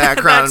 meowed in the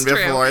background before.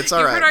 True. It's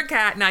all right. You've heard our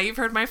cat. Now you've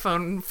heard my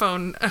phone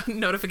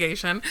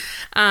notification.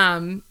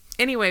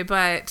 Anyway,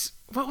 but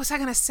what was I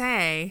going to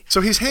say?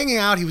 So he's hanging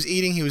out. He was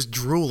eating. He was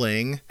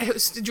drooling. It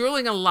was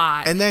drooling a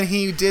lot. And then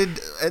he did.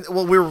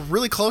 Well, we were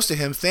really close to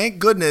him. Thank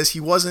goodness he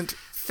wasn't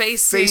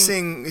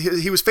facing.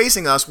 He was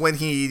facing us when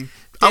he.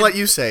 I'll let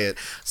you say it.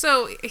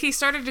 So he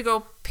started to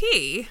go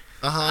pee.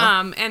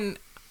 And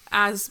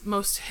as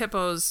most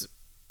hippos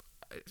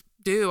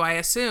do, I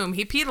assume,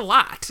 he peed a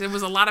lot. It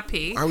was a lot of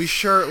pee. Are we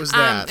sure it was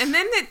that? And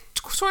then it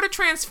sort of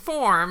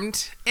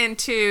transformed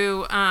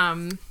into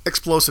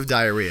explosive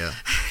diarrhea.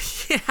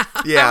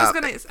 Yeah.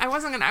 I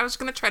was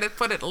gonna try to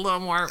put it a little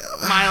more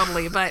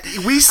mildly, but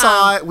we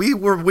saw it. We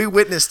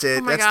witnessed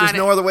it. Oh my God, there's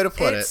no other way to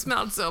put it. It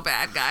smelled so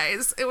bad,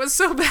 guys. It was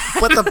so bad.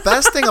 But the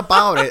best thing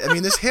about it, I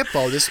mean, this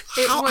hippo, I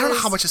don't know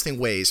how much this thing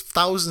weighs.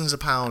 Thousands of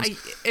pounds.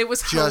 It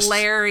was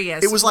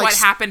hilarious. It was like what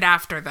happened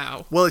after,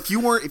 though. Well, if you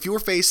were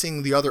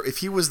facing the other, if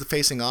he was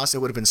facing us, it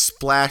would have been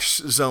splash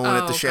zone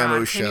at the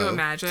Shamu show. Can you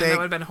imagine? That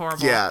would have been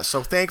horrible. Yeah.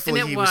 So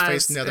thankfully he was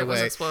facing the other way.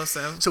 It was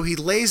explosive. So he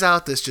lays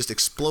out this just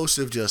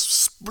explosive, just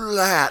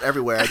splat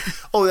everywhere.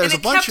 Oh, there's a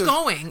bunch of.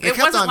 It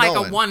wasn't like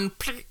a one.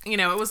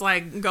 It was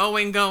like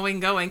going,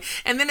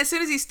 and then as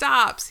soon as he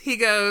stops, he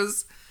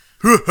goes.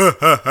 He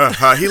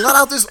let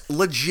out this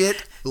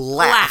legit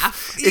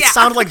laugh. It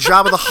sounded like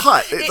Jabba the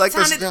Hutt. It like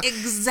sounded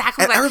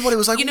exactly and like. Everybody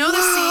was like,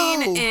 the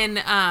scene in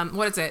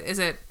what is it? Is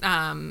it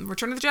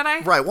Return of the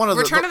Jedi? Right,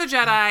 Return of the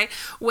Jedi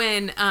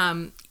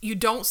when you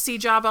don't see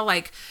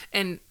Jabba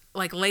and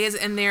Leia's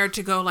in there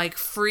to go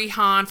free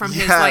Han from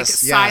his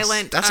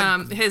silent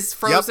his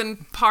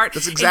frozen part.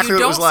 That's exactly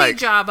what it was like.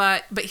 You don't see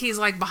Jabba, but he's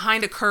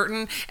behind a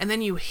curtain, and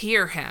then you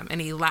hear him and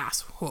he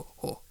laughs. Ho,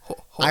 ho,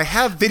 ho, ho. I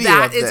have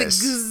video of this.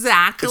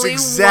 That is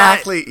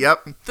exactly what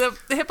yep. The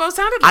hippo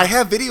sounded like. I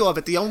have video of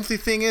it. The only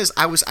thing is,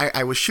 I was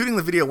shooting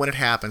the video when it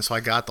happened, so I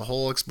got the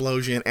whole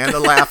explosion and the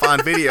laugh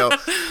on video.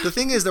 The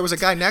thing is, there was a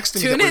guy next to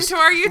me. Tune into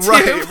our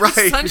YouTube.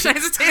 Right.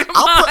 Sunshine's State of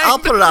Mind. I'll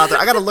put it out there.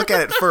 I got to look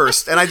at it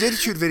first, and I did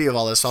shoot video of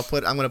all this, so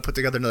I'm going to put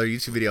together another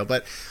YouTube video.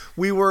 But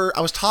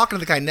I was talking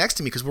to the guy next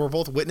to me because we were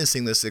both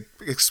witnessing this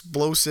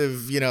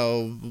explosive,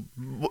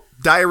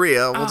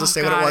 diarrhea. We'll just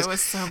say what it was. It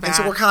was so bad. And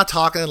so we're kind of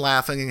talking and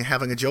laughing and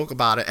having a joke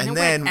about it, and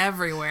then went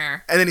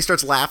everywhere. And then he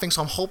starts laughing.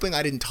 So I'm hoping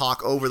I didn't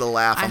talk over the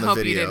laugh on the video. I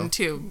hope you didn't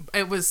too.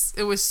 It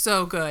was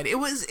so good. It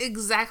was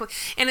exactly,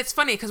 and it's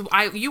funny because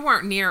you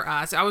weren't near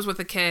us. I was with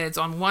the kids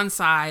on one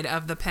side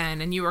of the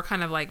pen, and you were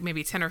kind of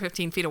maybe 10 or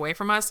 15 feet away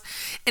from us.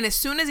 And as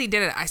soon as he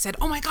did it, I said,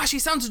 "Oh my gosh, he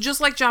sounds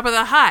just like Jabba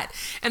the Hutt."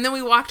 And then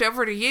we walked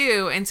over to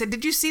you and said,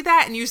 "Did you see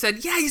that?" And you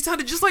said, "Yeah, he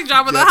sounded just like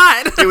Jabba the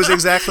Hutt." It was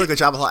exactly like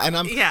a Jabba the Hutt. And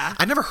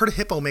I never heard a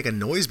hippo make a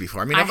noise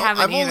before. I mean,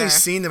 I've only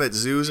seen them at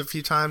zoos a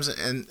few times,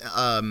 and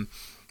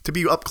to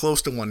be up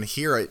close to one and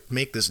hear it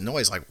make this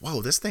noise,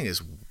 whoa,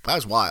 that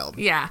was wild.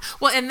 Yeah.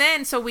 Well, and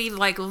then so we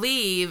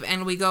leave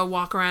and we go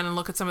walk around and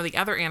look at some of the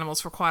other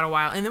animals for quite a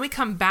while, and then we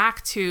come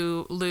back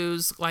to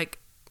Lou's what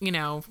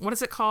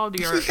is it called?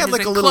 He had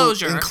a little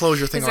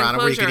enclosure thing around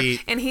him where he could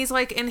eat. And he's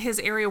in his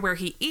area where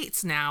he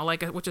eats now,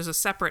 which is a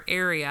separate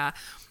area.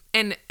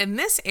 And in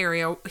this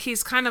area,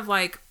 he's kind of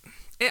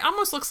it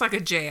almost looks like a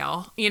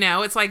jail,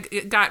 it's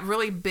it got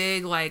really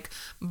big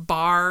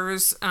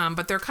bars,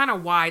 but they're kind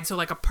of wide. So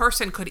a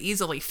person could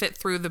easily fit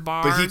through the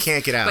bars. But he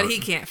can't get out. But he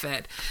can't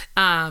fit.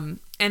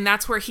 And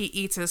that's where he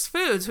eats his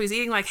food. So he's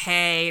eating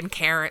hay and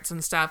carrots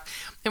and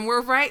stuff. And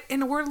we're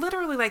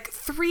literally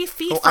 3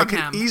 feet from him.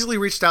 I could easily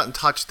reach out and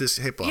touch this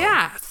hippo.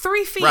 Yeah,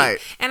 3 feet. Right.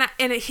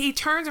 And he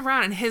turns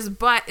around and his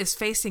butt is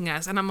facing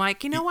us. And I'm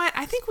like, you know what?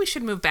 I think we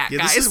should move back,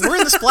 guys. We're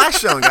in the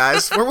splash zone,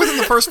 guys. We're within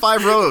the first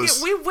 5 rows.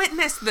 We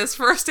witnessed this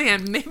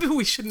firsthand. Maybe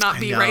we should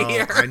not be right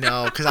here. I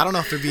know, because I don't know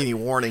if there'd be any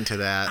warning to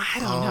that. I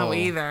don't know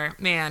either,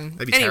 man.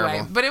 That'd be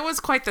terrible. But it was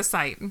quite the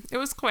sight. It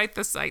was quite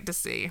the sight to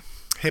see.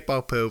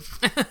 Hippo poop.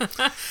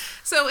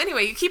 So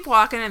anyway, you keep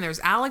walking and there's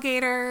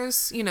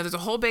alligators. There's a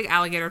whole big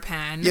alligator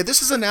pen. Yeah,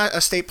 this is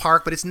a state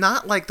park, but it's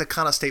not like the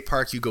kind of state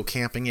park you go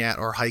camping at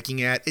or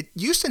hiking at. It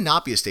used to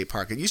not be a state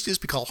park. It used to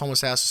just be called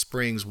Homosassa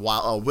Springs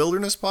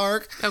Wilderness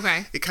Park.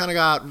 Okay. It kind of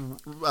got,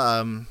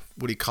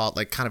 what do you call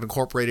it, kind of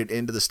incorporated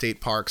into the state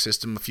park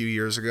system a few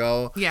years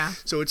ago. Yeah.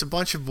 So it's a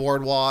bunch of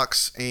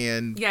boardwalks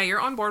and... Yeah, you're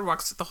on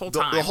boardwalks the whole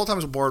time. The whole time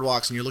is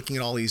boardwalks, and you're looking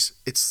at all these...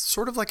 It's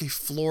sort of like a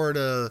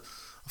Florida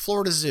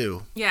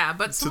Zoo. Yeah,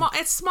 but small.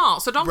 It's small,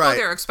 so don't go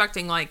there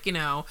expecting a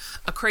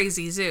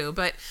crazy zoo.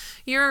 But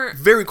you're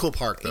very cool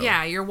park though.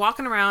 Yeah, you're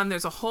walking around.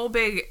 There's a whole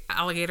big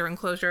alligator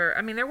enclosure.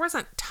 I mean, there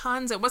wasn't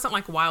tons. It wasn't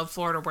like Wild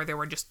Florida where there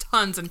were just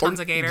tons and tons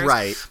of gators.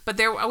 Right. But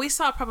we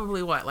saw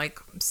probably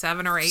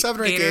 7 or 8.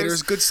 7 or 8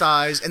 gators, good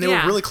size, and they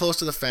were really close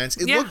to the fence.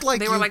 It looked like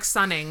they were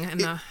sunning in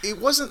the. It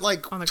wasn't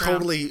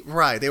totally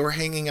right. They were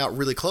hanging out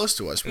really close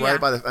to us,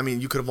 right by the. I mean,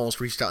 you could have almost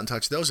reached out and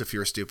touched those if you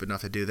were stupid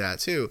enough to do that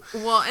too.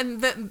 Well,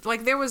 and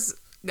there was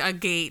a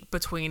gate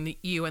between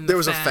you and the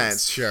fence. There was a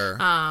fence, sure.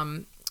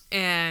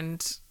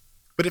 And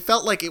but it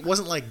felt like it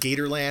wasn't like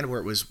Gatorland where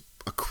it was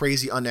a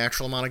crazy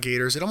unnatural amount of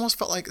gators. It almost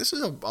felt like this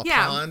is a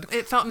pond.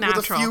 It felt natural.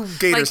 With a few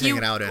gators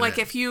hanging out in it. Like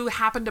if you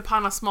happened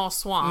upon a small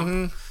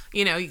swamp,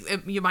 you know,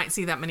 you might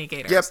see that many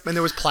gators. Yep, and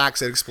there was plaques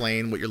that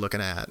explain what you're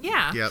looking at.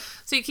 Yeah. Yep.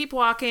 So you keep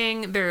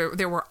walking.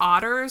 There were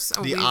otters.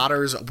 The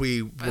otters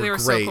were great.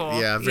 So cool.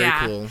 Yeah,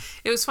 very cool.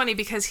 It was funny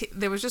because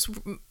there was just,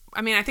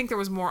 I mean, I think there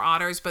was more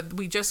otters, but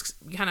we just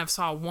kind of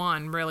saw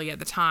one really at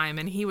the time,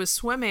 and he was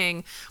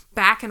swimming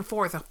back and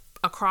forth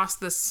across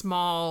this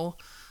small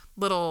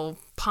little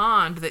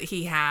pond that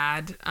he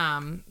had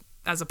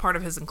as a part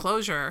of his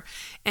enclosure,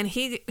 and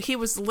he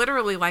was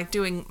literally like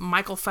doing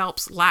Michael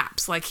Phelps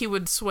laps. Like he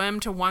would swim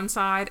to one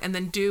side and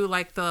then do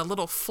like the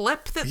little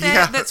flip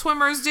that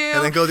swimmers do,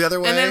 and then go the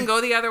other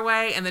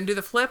way, and then do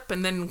the flip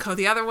and then go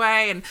the other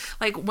way. And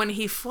like when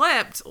he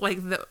flipped, like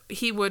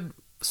he would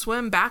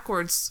swim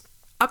backwards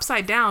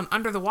upside down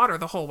under the water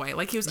the whole way.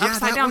 Like he was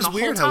upside down the whole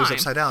time. Weird how he was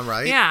upside down,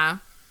 right? Yeah.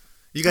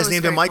 You guys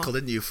named him Michael,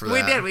 didn't you, for that?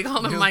 We did. We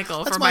called him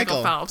Michael for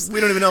Michael Phelps. We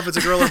don't even know if it's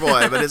a girl or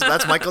boy, but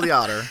that's Michael the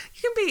otter.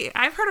 You can be.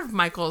 I've heard of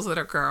Michaels that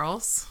are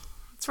girls.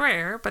 It's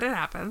rare, but it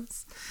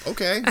happens.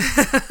 Okay. You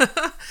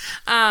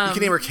can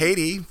name her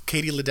Katie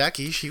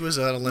Ledecky. She was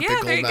an Olympic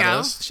gold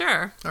medalist. Go.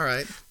 Sure. All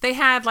right. They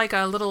had like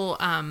a little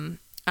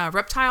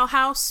reptile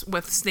house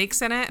with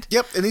snakes in it.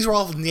 Yep, and these were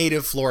all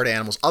native Florida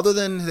animals. Other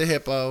than the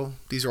hippo,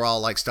 these are all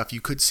like stuff you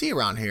could see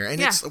around here.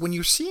 And it's when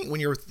you're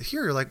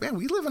here, you're like, man,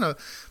 we live in a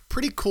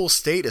pretty cool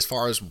state as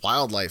far as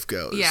wildlife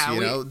goes.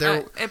 Yeah,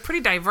 they're pretty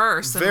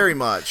diverse. Very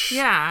much.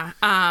 Yeah.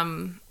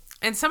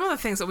 And some of the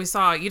things that we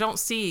saw, you don't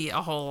see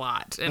a whole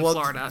lot in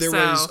Florida. There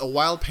was a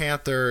wild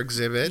panther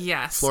exhibit.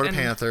 Yes. Florida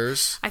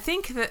panthers. I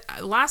think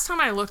that last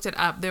time I looked it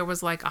up, there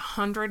was like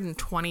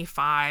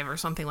 125 or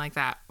something like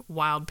that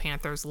wild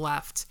panthers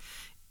left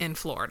in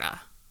Florida,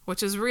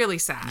 which is really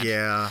sad.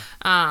 Yeah.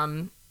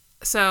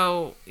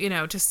 So, you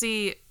know, to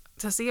see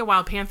a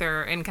wild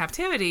panther in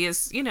captivity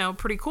is, you know,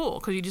 pretty cool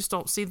because you just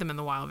don't see them in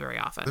the wild very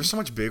often. They're so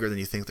much bigger than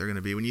you think they're going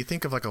to be. When you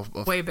think of like a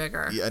way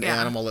bigger an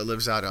animal that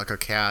lives out like a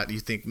cat, you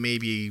think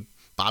maybe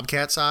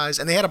bobcat size,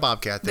 and they had a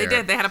bobcat there. They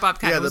did. They had a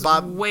bobcat. Yeah, it was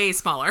way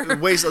smaller.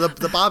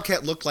 The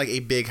bobcat looked like a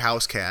big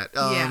house cat.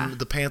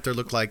 The panther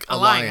looked like a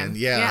lion.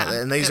 Yeah,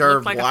 and these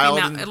are like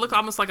wild. It looked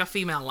almost like a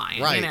female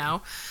lion, right. You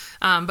know,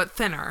 but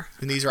thinner.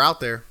 And these are out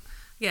there.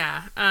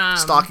 Yeah.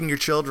 Stalking your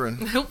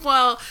children.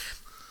 Well,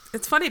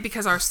 it's funny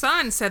because our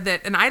son said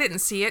that, and I didn't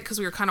see it because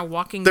we were kind of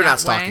walking They're that not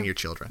stalking way. your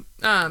children.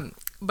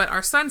 But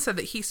our son said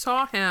that he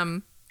saw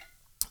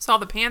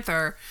the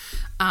panther.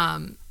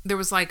 There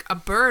was like a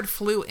bird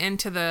flew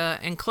into the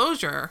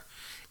enclosure,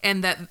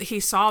 and that he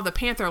saw the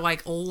panther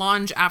like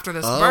lunge after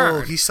this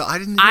bird. Oh, he saw. I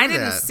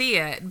didn't see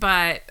it,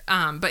 but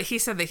he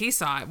said that he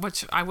saw it,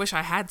 which I wish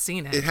I had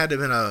seen it. It had to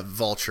have been a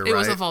vulture, right? It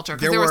was a vulture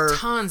because there was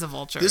tons of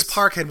vultures. This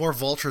park had more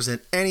vultures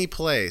than any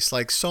place.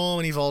 Like so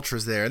many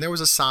vultures there, and there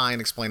was a sign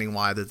explaining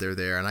why that they're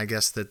there. And I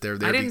guess that they're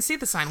there. I didn't see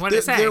the sign. What did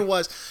it say? There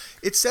was.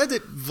 It said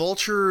that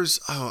vultures.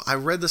 Oh, I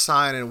read the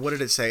sign, and what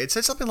did it say? It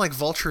said something like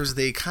vultures.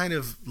 They kind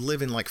of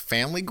live in like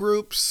family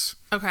groups.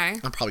 Okay.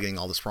 I'm probably getting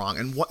all this wrong.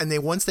 And they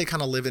once they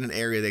kind of live in an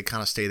area, they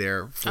kind of stay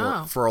there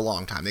for a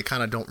long time. They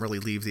kind of don't really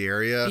leave the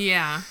area.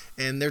 Yeah.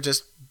 And they're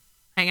just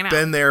hanging out.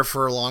 Been there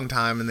for a long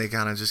time, and they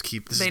kind of just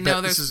keep. They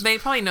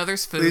probably know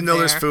there's food. They know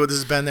there's food. This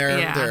has been there.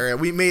 Yeah. There.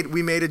 We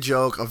made a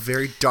joke, a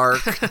very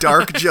dark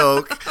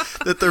joke,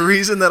 that the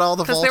reason that all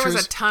the vultures. Because there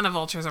was a ton of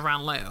vultures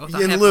around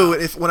Lou.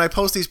 When I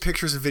post these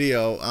pictures and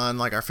video on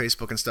like our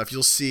Facebook and stuff,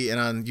 you'll see, and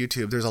on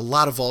YouTube, there's a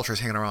lot of vultures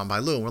hanging around by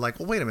Lou. And we're like,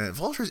 well, wait a minute,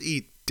 vultures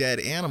eat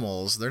dead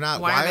animals. They're not.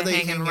 Why are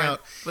they hanging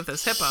out with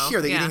this hippo? Here,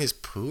 are they eating his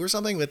poo or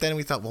something? But then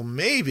we thought, well,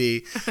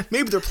 maybe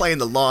they're playing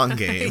the long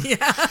game.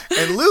 Yeah.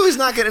 And Lou is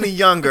not getting any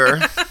younger.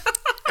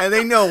 And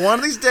they know one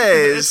of these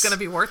days it's going to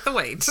be worth the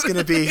wait. It's going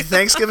to be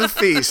Thanksgiving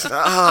feast.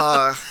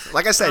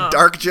 Like I said,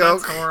 dark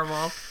joke. That's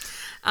horrible.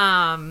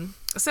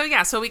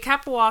 So we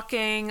kept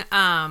walking.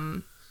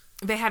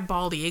 They had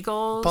bald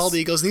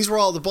eagles. These were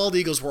all the bald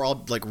eagles were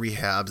all like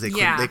rehabs.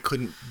 They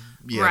couldn't.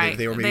 Yeah, right.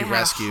 They were maybe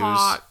rescues.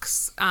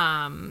 Hawks.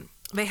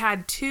 They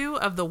had 2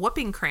 of the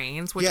whooping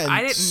cranes, which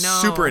I didn't know.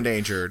 Super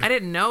endangered. I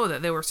didn't know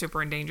that they were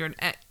super endangered.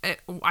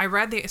 I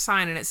read the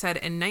sign and it said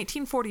in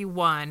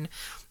 1941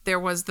 there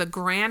was the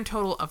grand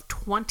total of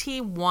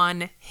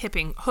 21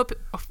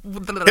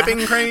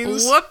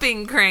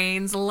 whooping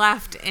cranes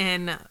left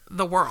in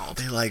the world.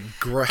 They like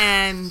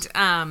and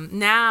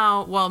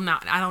now, well,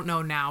 not I don't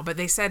know now, but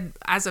they said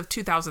as of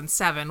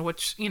 2007,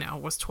 which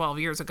was 12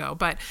 years ago,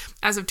 but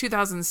as of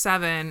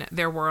 2007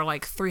 there were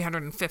like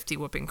 350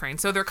 whooping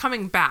cranes. So they're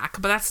coming back,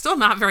 but that's still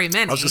not very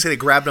many. I was gonna say they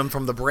grabbed them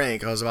from the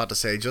brink. I was about to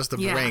say just the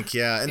brink,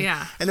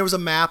 yeah. And there was a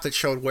map that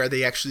showed where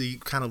they actually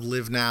kind of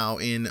live now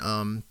in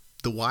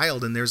the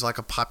wild, and there's like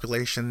a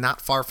population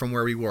not far from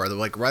where we were. They're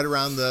like right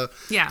around the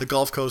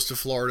Gulf Coast of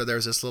Florida.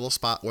 There's this little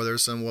spot where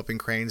there's some whooping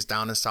cranes.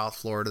 Down in South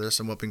Florida, there's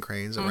some whooping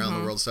cranes around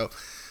the world. So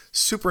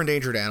super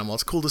endangered animal.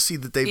 It's cool to see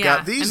that they've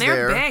got these and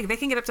they're there. big. They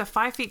can get up to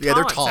 5 feet tall. Yeah,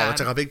 they're tall.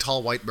 It's like a big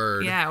tall white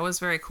bird. Yeah, it was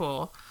very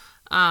cool.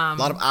 A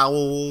lot of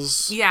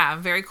owls. Yeah,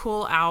 very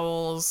cool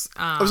owls.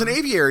 It was an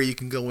aviary you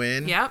can go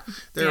in. Yep.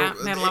 They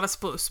had a lot of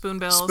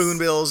spoonbills.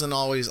 Spoonbills and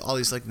all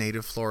these like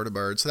native Florida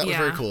birds. So that was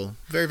very cool.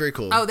 Very, very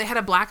cool. Oh, they had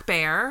a black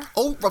bear.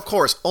 Oh, of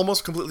course.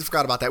 Almost completely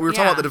forgot about that. We were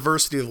talking about the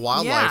diversity of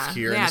wildlife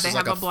here. Yeah, and they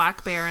have a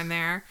black bear in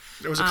there.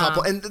 There was a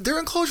couple, and their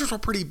enclosures were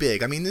pretty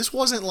big. I mean, this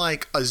wasn't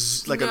like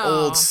an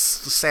old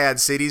sad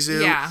city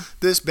zoo. Yeah.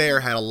 This bear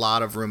had a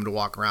lot of room to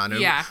walk around.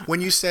 And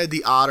when you said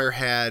the otter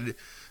had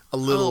a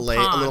little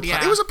pond.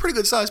 It was a pretty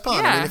good sized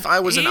pond. Yeah. I mean, if I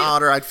was an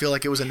otter, I'd feel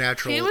like it was a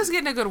natural. He was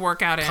getting a good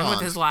workout in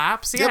with his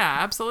laps. Yep. Yeah,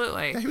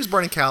 absolutely. Yeah, he was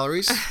burning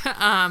calories.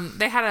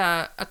 They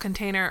had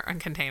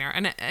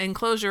an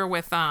enclosure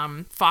with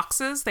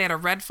foxes. They had a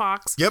red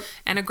fox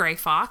and a gray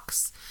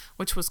fox,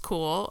 which was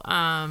cool.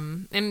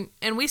 And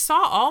we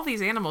saw all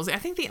these animals. I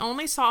think the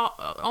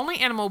only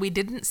animal we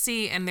didn't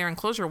see in their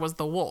enclosure was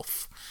the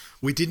wolf.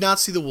 We did not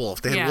see the wolf.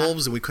 They had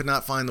wolves, and we could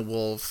not find the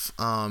wolf.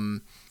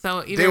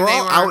 So they were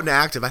all out and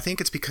active. I think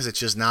it's because it's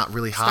just not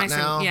really hot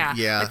now.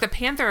 Yeah. Like the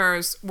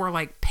panthers were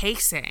like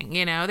pacing,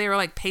 they were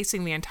like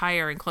pacing the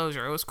entire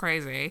enclosure. It was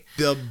crazy.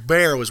 The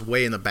bear was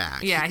way in the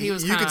back. Yeah, he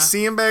was. You could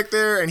see him back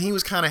there, and he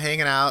was kind of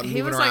hanging out and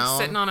moving around. He was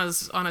like sitting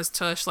on his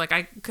tush. Like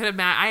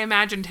I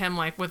imagined him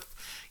like with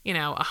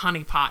a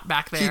honey pot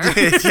back there. He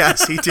did.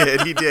 Yes, he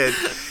did. He did.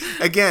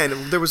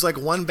 Again, there was like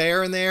one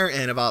bear in there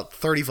and about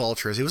 30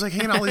 vultures. He was like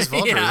hanging out all these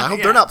vultures. I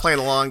hope they're not playing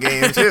a long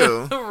game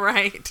too.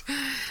 Right.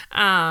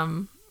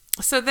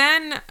 So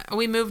then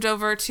we moved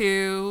over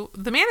to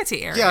the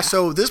manatee area. Yeah,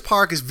 so this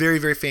park is very,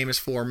 very famous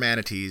for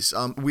manatees.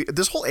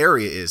 This whole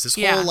area is. This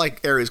whole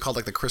area is called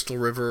like the Crystal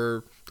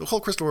River. The whole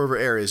Crystal River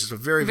area is just a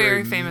very,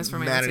 very famous for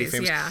manatees.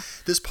 Yeah.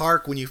 This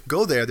park, when you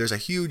go there's a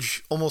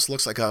huge, almost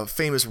looks like a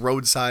famous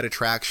roadside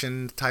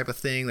attraction type of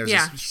thing. There's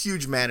this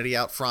huge manatee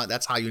out front.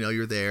 That's how you know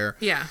you're there.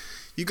 Yeah.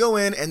 You go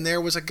in, and there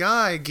was a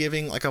guy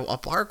giving, like a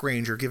park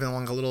ranger, giving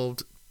like a little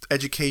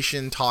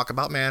education talk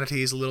about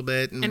manatees a little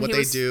bit and what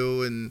they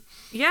do, and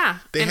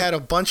they had a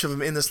bunch of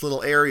them in this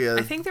little area.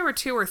 I think there were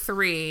 2 or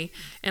 3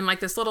 in like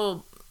this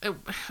little, it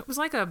was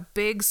like a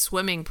big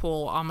swimming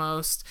pool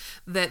almost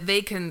that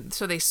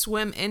they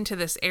swim into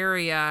this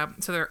area.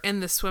 So they're in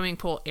the swimming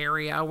pool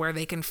area where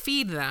they can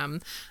feed them.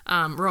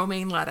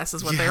 Romaine lettuce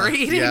is what they were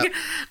eating.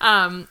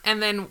 Yeah.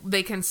 And then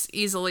they can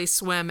easily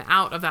swim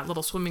out of that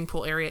little swimming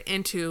pool area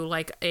into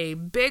like a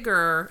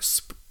bigger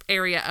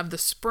area of the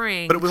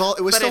spring, but it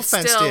was still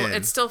fenced in.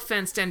 It's still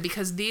fenced in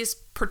because these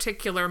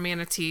particular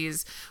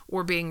manatees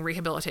were being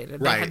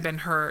rehabilitated. Right. They had been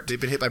hurt. They'd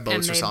been hit by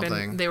boats or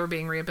something. They were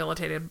being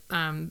rehabilitated.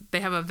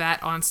 They have a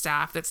vet on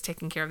staff that's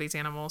taking care of these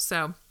animals.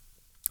 So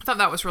I thought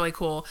that was really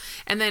cool.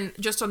 And then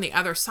just on the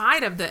other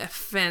side of the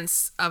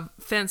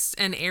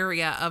fenced-in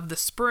area of the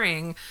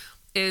spring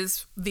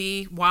is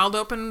the wild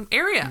open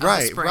area of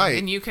the spring. Right.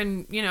 And you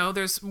can,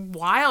 there's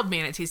wild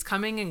manatees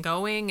coming and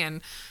going,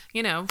 and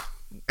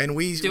and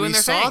we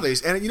saw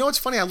these. And it's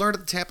funny, I learned at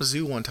the Tampa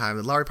Zoo one time,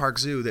 the Lowry Park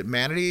Zoo, that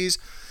manatees,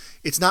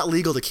 it's not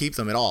legal to keep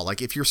them at all.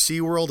 Like if you're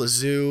SeaWorld, a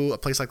zoo, a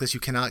place like this, you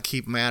cannot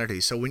keep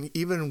manatees. So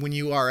even when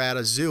you are at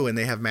a zoo and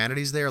they have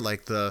manatees there,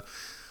 like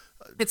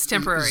it's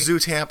temporary. Zoo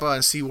Tampa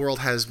and SeaWorld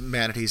has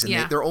manatees,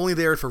 and they're only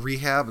there for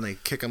rehab, and they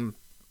kick them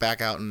back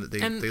out and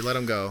they let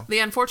them go. The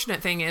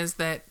unfortunate thing is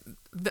that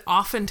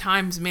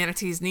oftentimes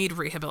manatees need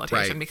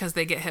rehabilitation because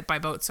they get hit by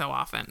boats so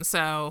often.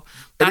 So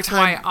that's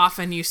why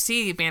often you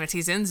see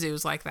manatees in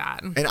zoos like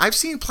that. And I've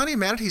seen plenty of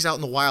manatees out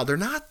in the wild. They're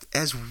not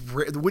as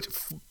rare,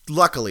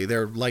 luckily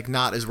they're like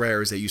not as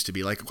rare as they used to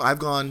be. Like I've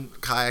gone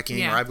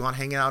kayaking or I've gone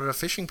hanging out at a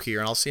fishing pier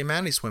and I'll see a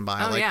manatee swim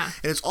by. And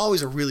it's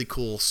always a really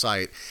cool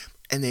sight.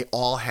 And they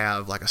all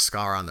have like a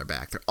scar on their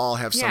back. They all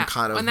have some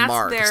kind of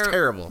mark. It's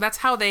terrible. That's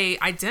how they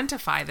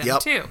identify them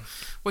too,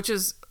 which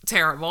is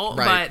terrible.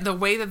 Right. But the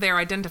way that they're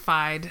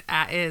identified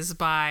is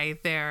by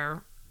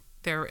their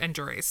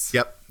injuries.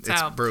 Yep,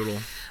 it's brutal.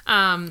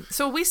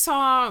 So we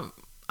saw,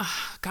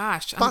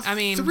 about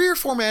 3 or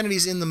 4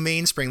 manatees in the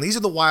main spring. These are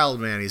the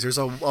wild manatees. There's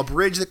a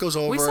bridge that goes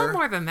over. We saw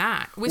more than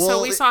that. We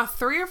saw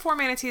 3 or 4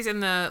 manatees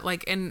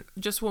in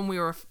just when we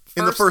were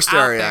in the first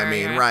area.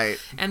 There, right.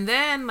 And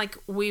then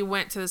we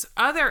went to this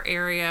other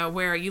area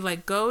where you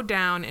go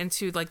down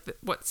into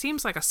what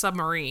seems like a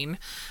submarine,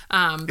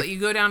 but you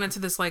go down into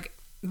this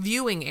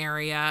viewing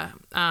area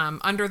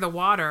under the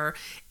water,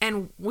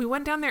 and we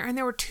went down there and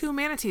there were 2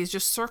 manatees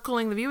just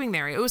circling the viewing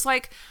area. It was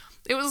like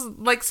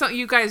so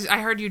you guys, I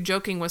heard you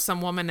joking with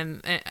some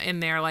woman in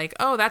there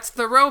oh, that's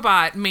the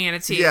robot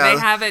manatee. Yeah. They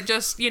have it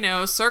just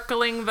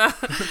circling the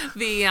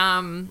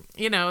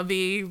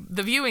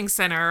viewing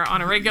center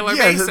on a regular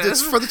basis. Yeah,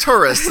 it's for the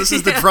tourists. This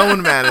is the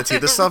drone manatee,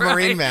 the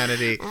submarine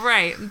manatee.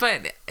 Right,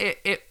 but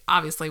it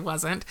obviously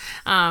wasn't.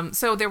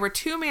 So there were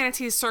 2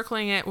 manatees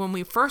circling it when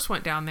we first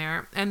went down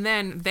there, and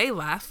then they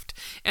left,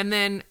 and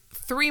then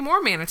 3 more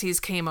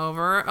manatees came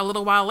over a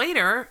little while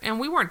later,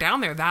 and we weren't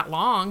down there that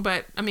long,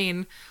 but I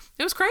mean,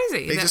 it was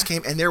crazy. They just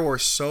came, and there were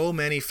so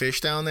many fish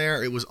down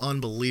there. It was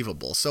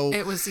unbelievable. So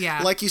it was,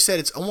 like you said,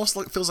 it's almost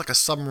feels like a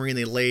submarine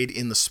they laid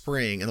in the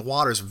spring, and the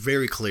water's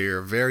very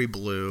clear, very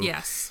blue.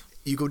 Yes.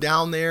 you go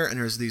down there and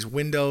there's these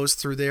windows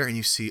through there and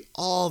you see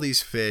all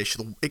these fish.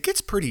 It gets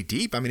pretty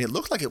deep. I mean, it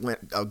looked like it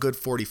went a good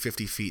 40,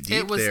 50 feet deep.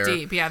 It was there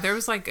deep. Yeah, there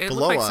was like, it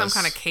looked like some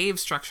kind of cave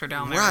structure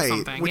down there or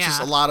something. Which is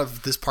a lot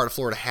of this part of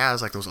Florida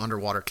has, like those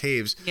underwater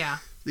caves. Yeah.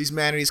 These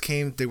manatees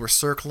came, they were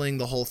circling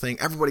the whole thing.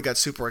 Everybody got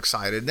super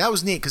excited. And that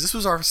was neat because this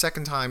was our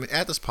second time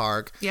at this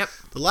park. Yep.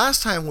 The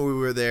last time when we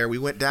were there, we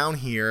went down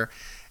here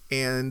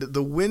and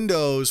the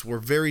windows were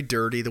very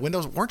dirty. The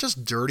windows weren't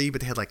just dirty,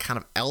 but they had like kind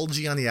of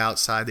algae on the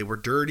outside. They were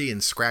dirty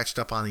and scratched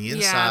up on the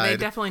inside. Yeah, they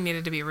definitely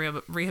needed to be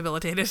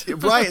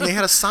rehabilitated. Right, and they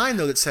had a sign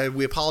though that said,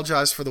 "We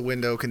apologize for the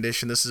window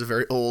condition. This is a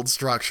very old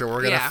structure.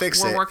 We're going to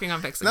fix it." We're working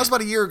on fixing it. And that was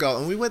about a year ago,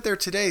 and we went there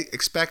today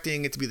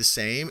expecting it to be the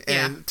same.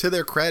 And to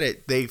their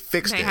credit, they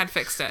fixed it. They had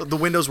fixed it. The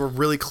windows were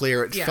really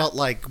clear. It felt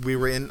like we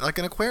were in like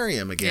an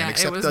aquarium again,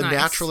 except the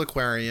natural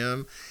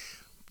aquarium.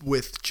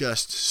 With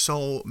just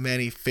so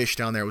many fish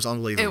down there. It was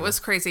unbelievable. It was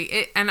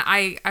crazy. And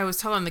I was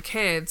telling the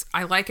kids,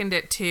 I likened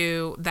it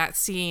to that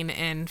scene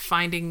in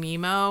Finding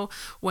Nemo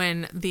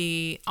when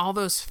all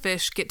those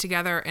fish get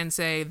together and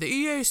say, the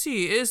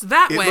EAC is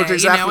that way. Looked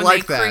exactly and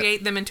like they that.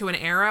 create them into an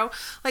arrow.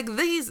 Like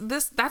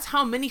that's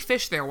how many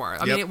fish there were.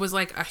 I mean, it was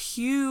like a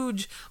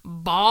huge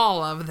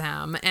ball of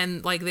them.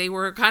 And like they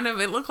were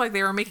it looked like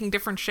they were making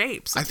different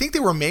shapes. I think they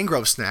were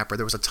mangrove snapper.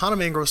 There was a ton of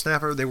mangrove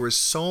snapper. There was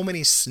so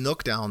many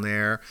snook down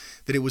there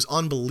that it was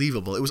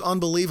unbelievable. It was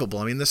unbelievable.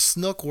 I mean, the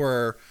snook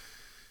you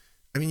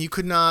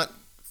could not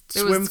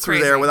swim through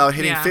there without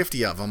hitting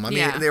 50 of them. I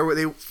mean,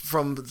 they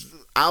from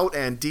out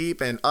and deep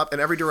and up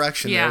in every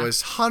direction. Yeah. There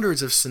was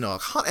hundreds of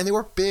snook, and they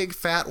were big,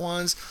 fat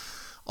ones.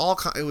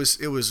 It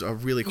was a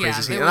really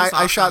crazy scene. And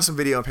I shot some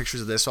video and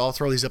pictures of this, so I'll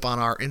throw these up on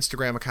our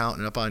Instagram account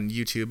and up on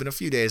YouTube in a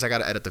few days. I got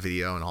to edit the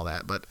video and all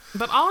that, but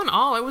all in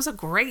all, it was a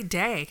great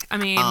day. I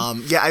mean,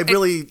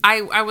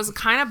 I was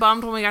kind of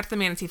bummed when we got to the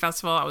Manatee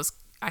Festival.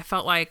 I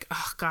felt like,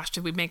 oh gosh,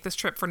 did we make this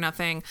trip for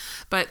nothing?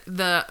 But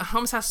the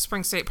Homosassa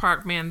Springs State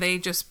Park, man, they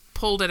just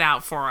pulled it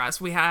out for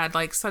us. We had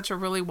like such a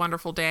really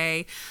wonderful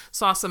day.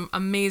 Saw some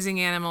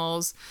amazing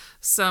animals,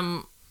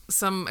 some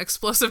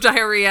explosive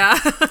diarrhea.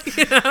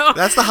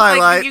 That's the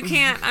highlight. Like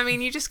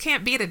you just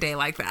can't beat a day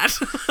like that.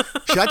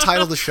 Should I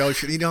title the show?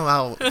 You know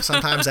how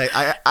sometimes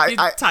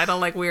I title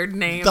like weird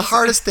names. The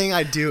hardest thing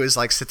I do is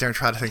like sit there and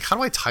try to think, how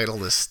do I title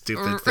this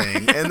stupid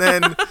thing? And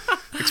then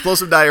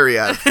explosive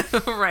diarrhea.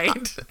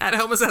 Right. At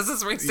Homosassa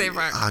Springs State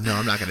Park. No,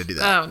 I'm not going to do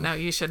that. Oh, no,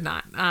 you should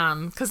not.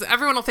 Because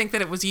everyone will think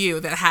that it was you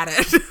that had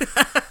it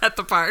at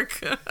the park.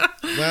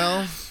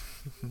 Well,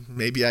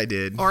 maybe I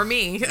did. Or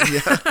me.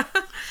 Yeah.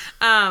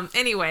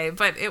 Anyway,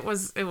 but it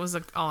was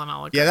all in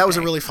all. That was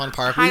a really fun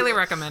park. Highly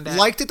recommend it.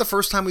 Liked it the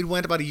first time we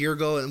went about a year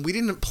ago, and we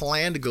didn't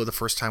plan to go the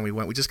first time we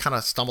went. We just kind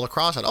of stumbled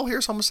across it. Oh,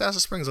 here's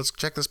Homosassa Springs. Let's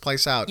check this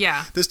place out.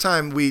 Yeah. This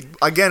time we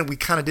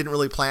kind of didn't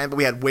really plan, but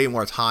we had way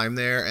more time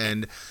there,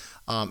 and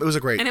it was a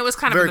great, and it was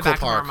kind of in the back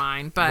of our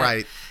mind. But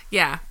right.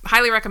 Yeah,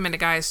 highly recommend it,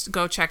 guys.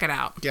 Go check it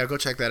out. Yeah, go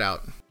check that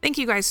out. Thank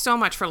you guys so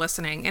much for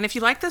listening. And if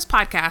you like this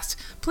podcast,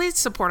 please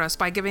support us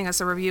by giving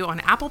us a review on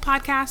Apple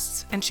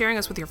Podcasts and sharing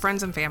us with your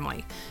friends and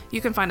family.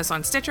 You can find us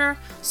on Stitcher,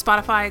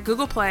 Spotify,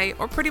 Google Play,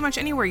 or pretty much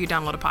anywhere you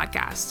download a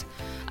podcast.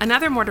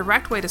 Another more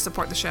direct way to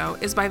support the show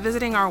is by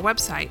visiting our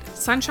website,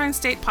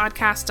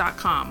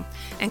 sunshinestatepodcast.com,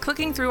 and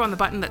clicking through on the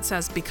button that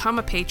says Become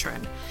a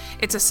Patron.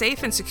 It's a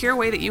safe and secure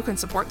way that you can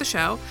support the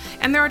show,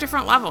 and there are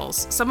different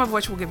levels, some of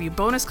which will give you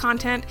bonus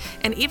content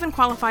and even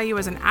qualify you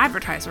as an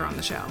advertiser on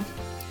the show.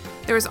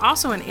 There is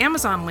also an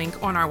Amazon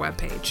link on our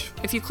webpage.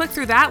 If you click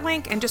through that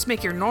link and just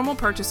make your normal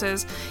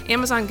purchases,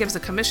 Amazon gives a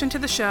commission to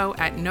the show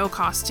at no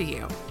cost to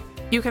you.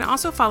 You can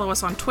also follow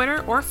us on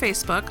Twitter or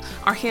Facebook.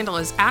 Our handle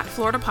is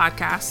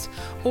 @FloridaPodcast,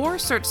 or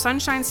search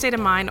Sunshine State of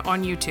Mind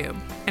on YouTube.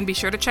 And be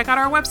sure to check out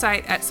our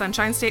website at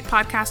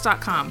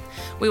sunshinestatepodcast.com.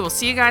 We will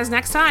see you guys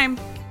next time.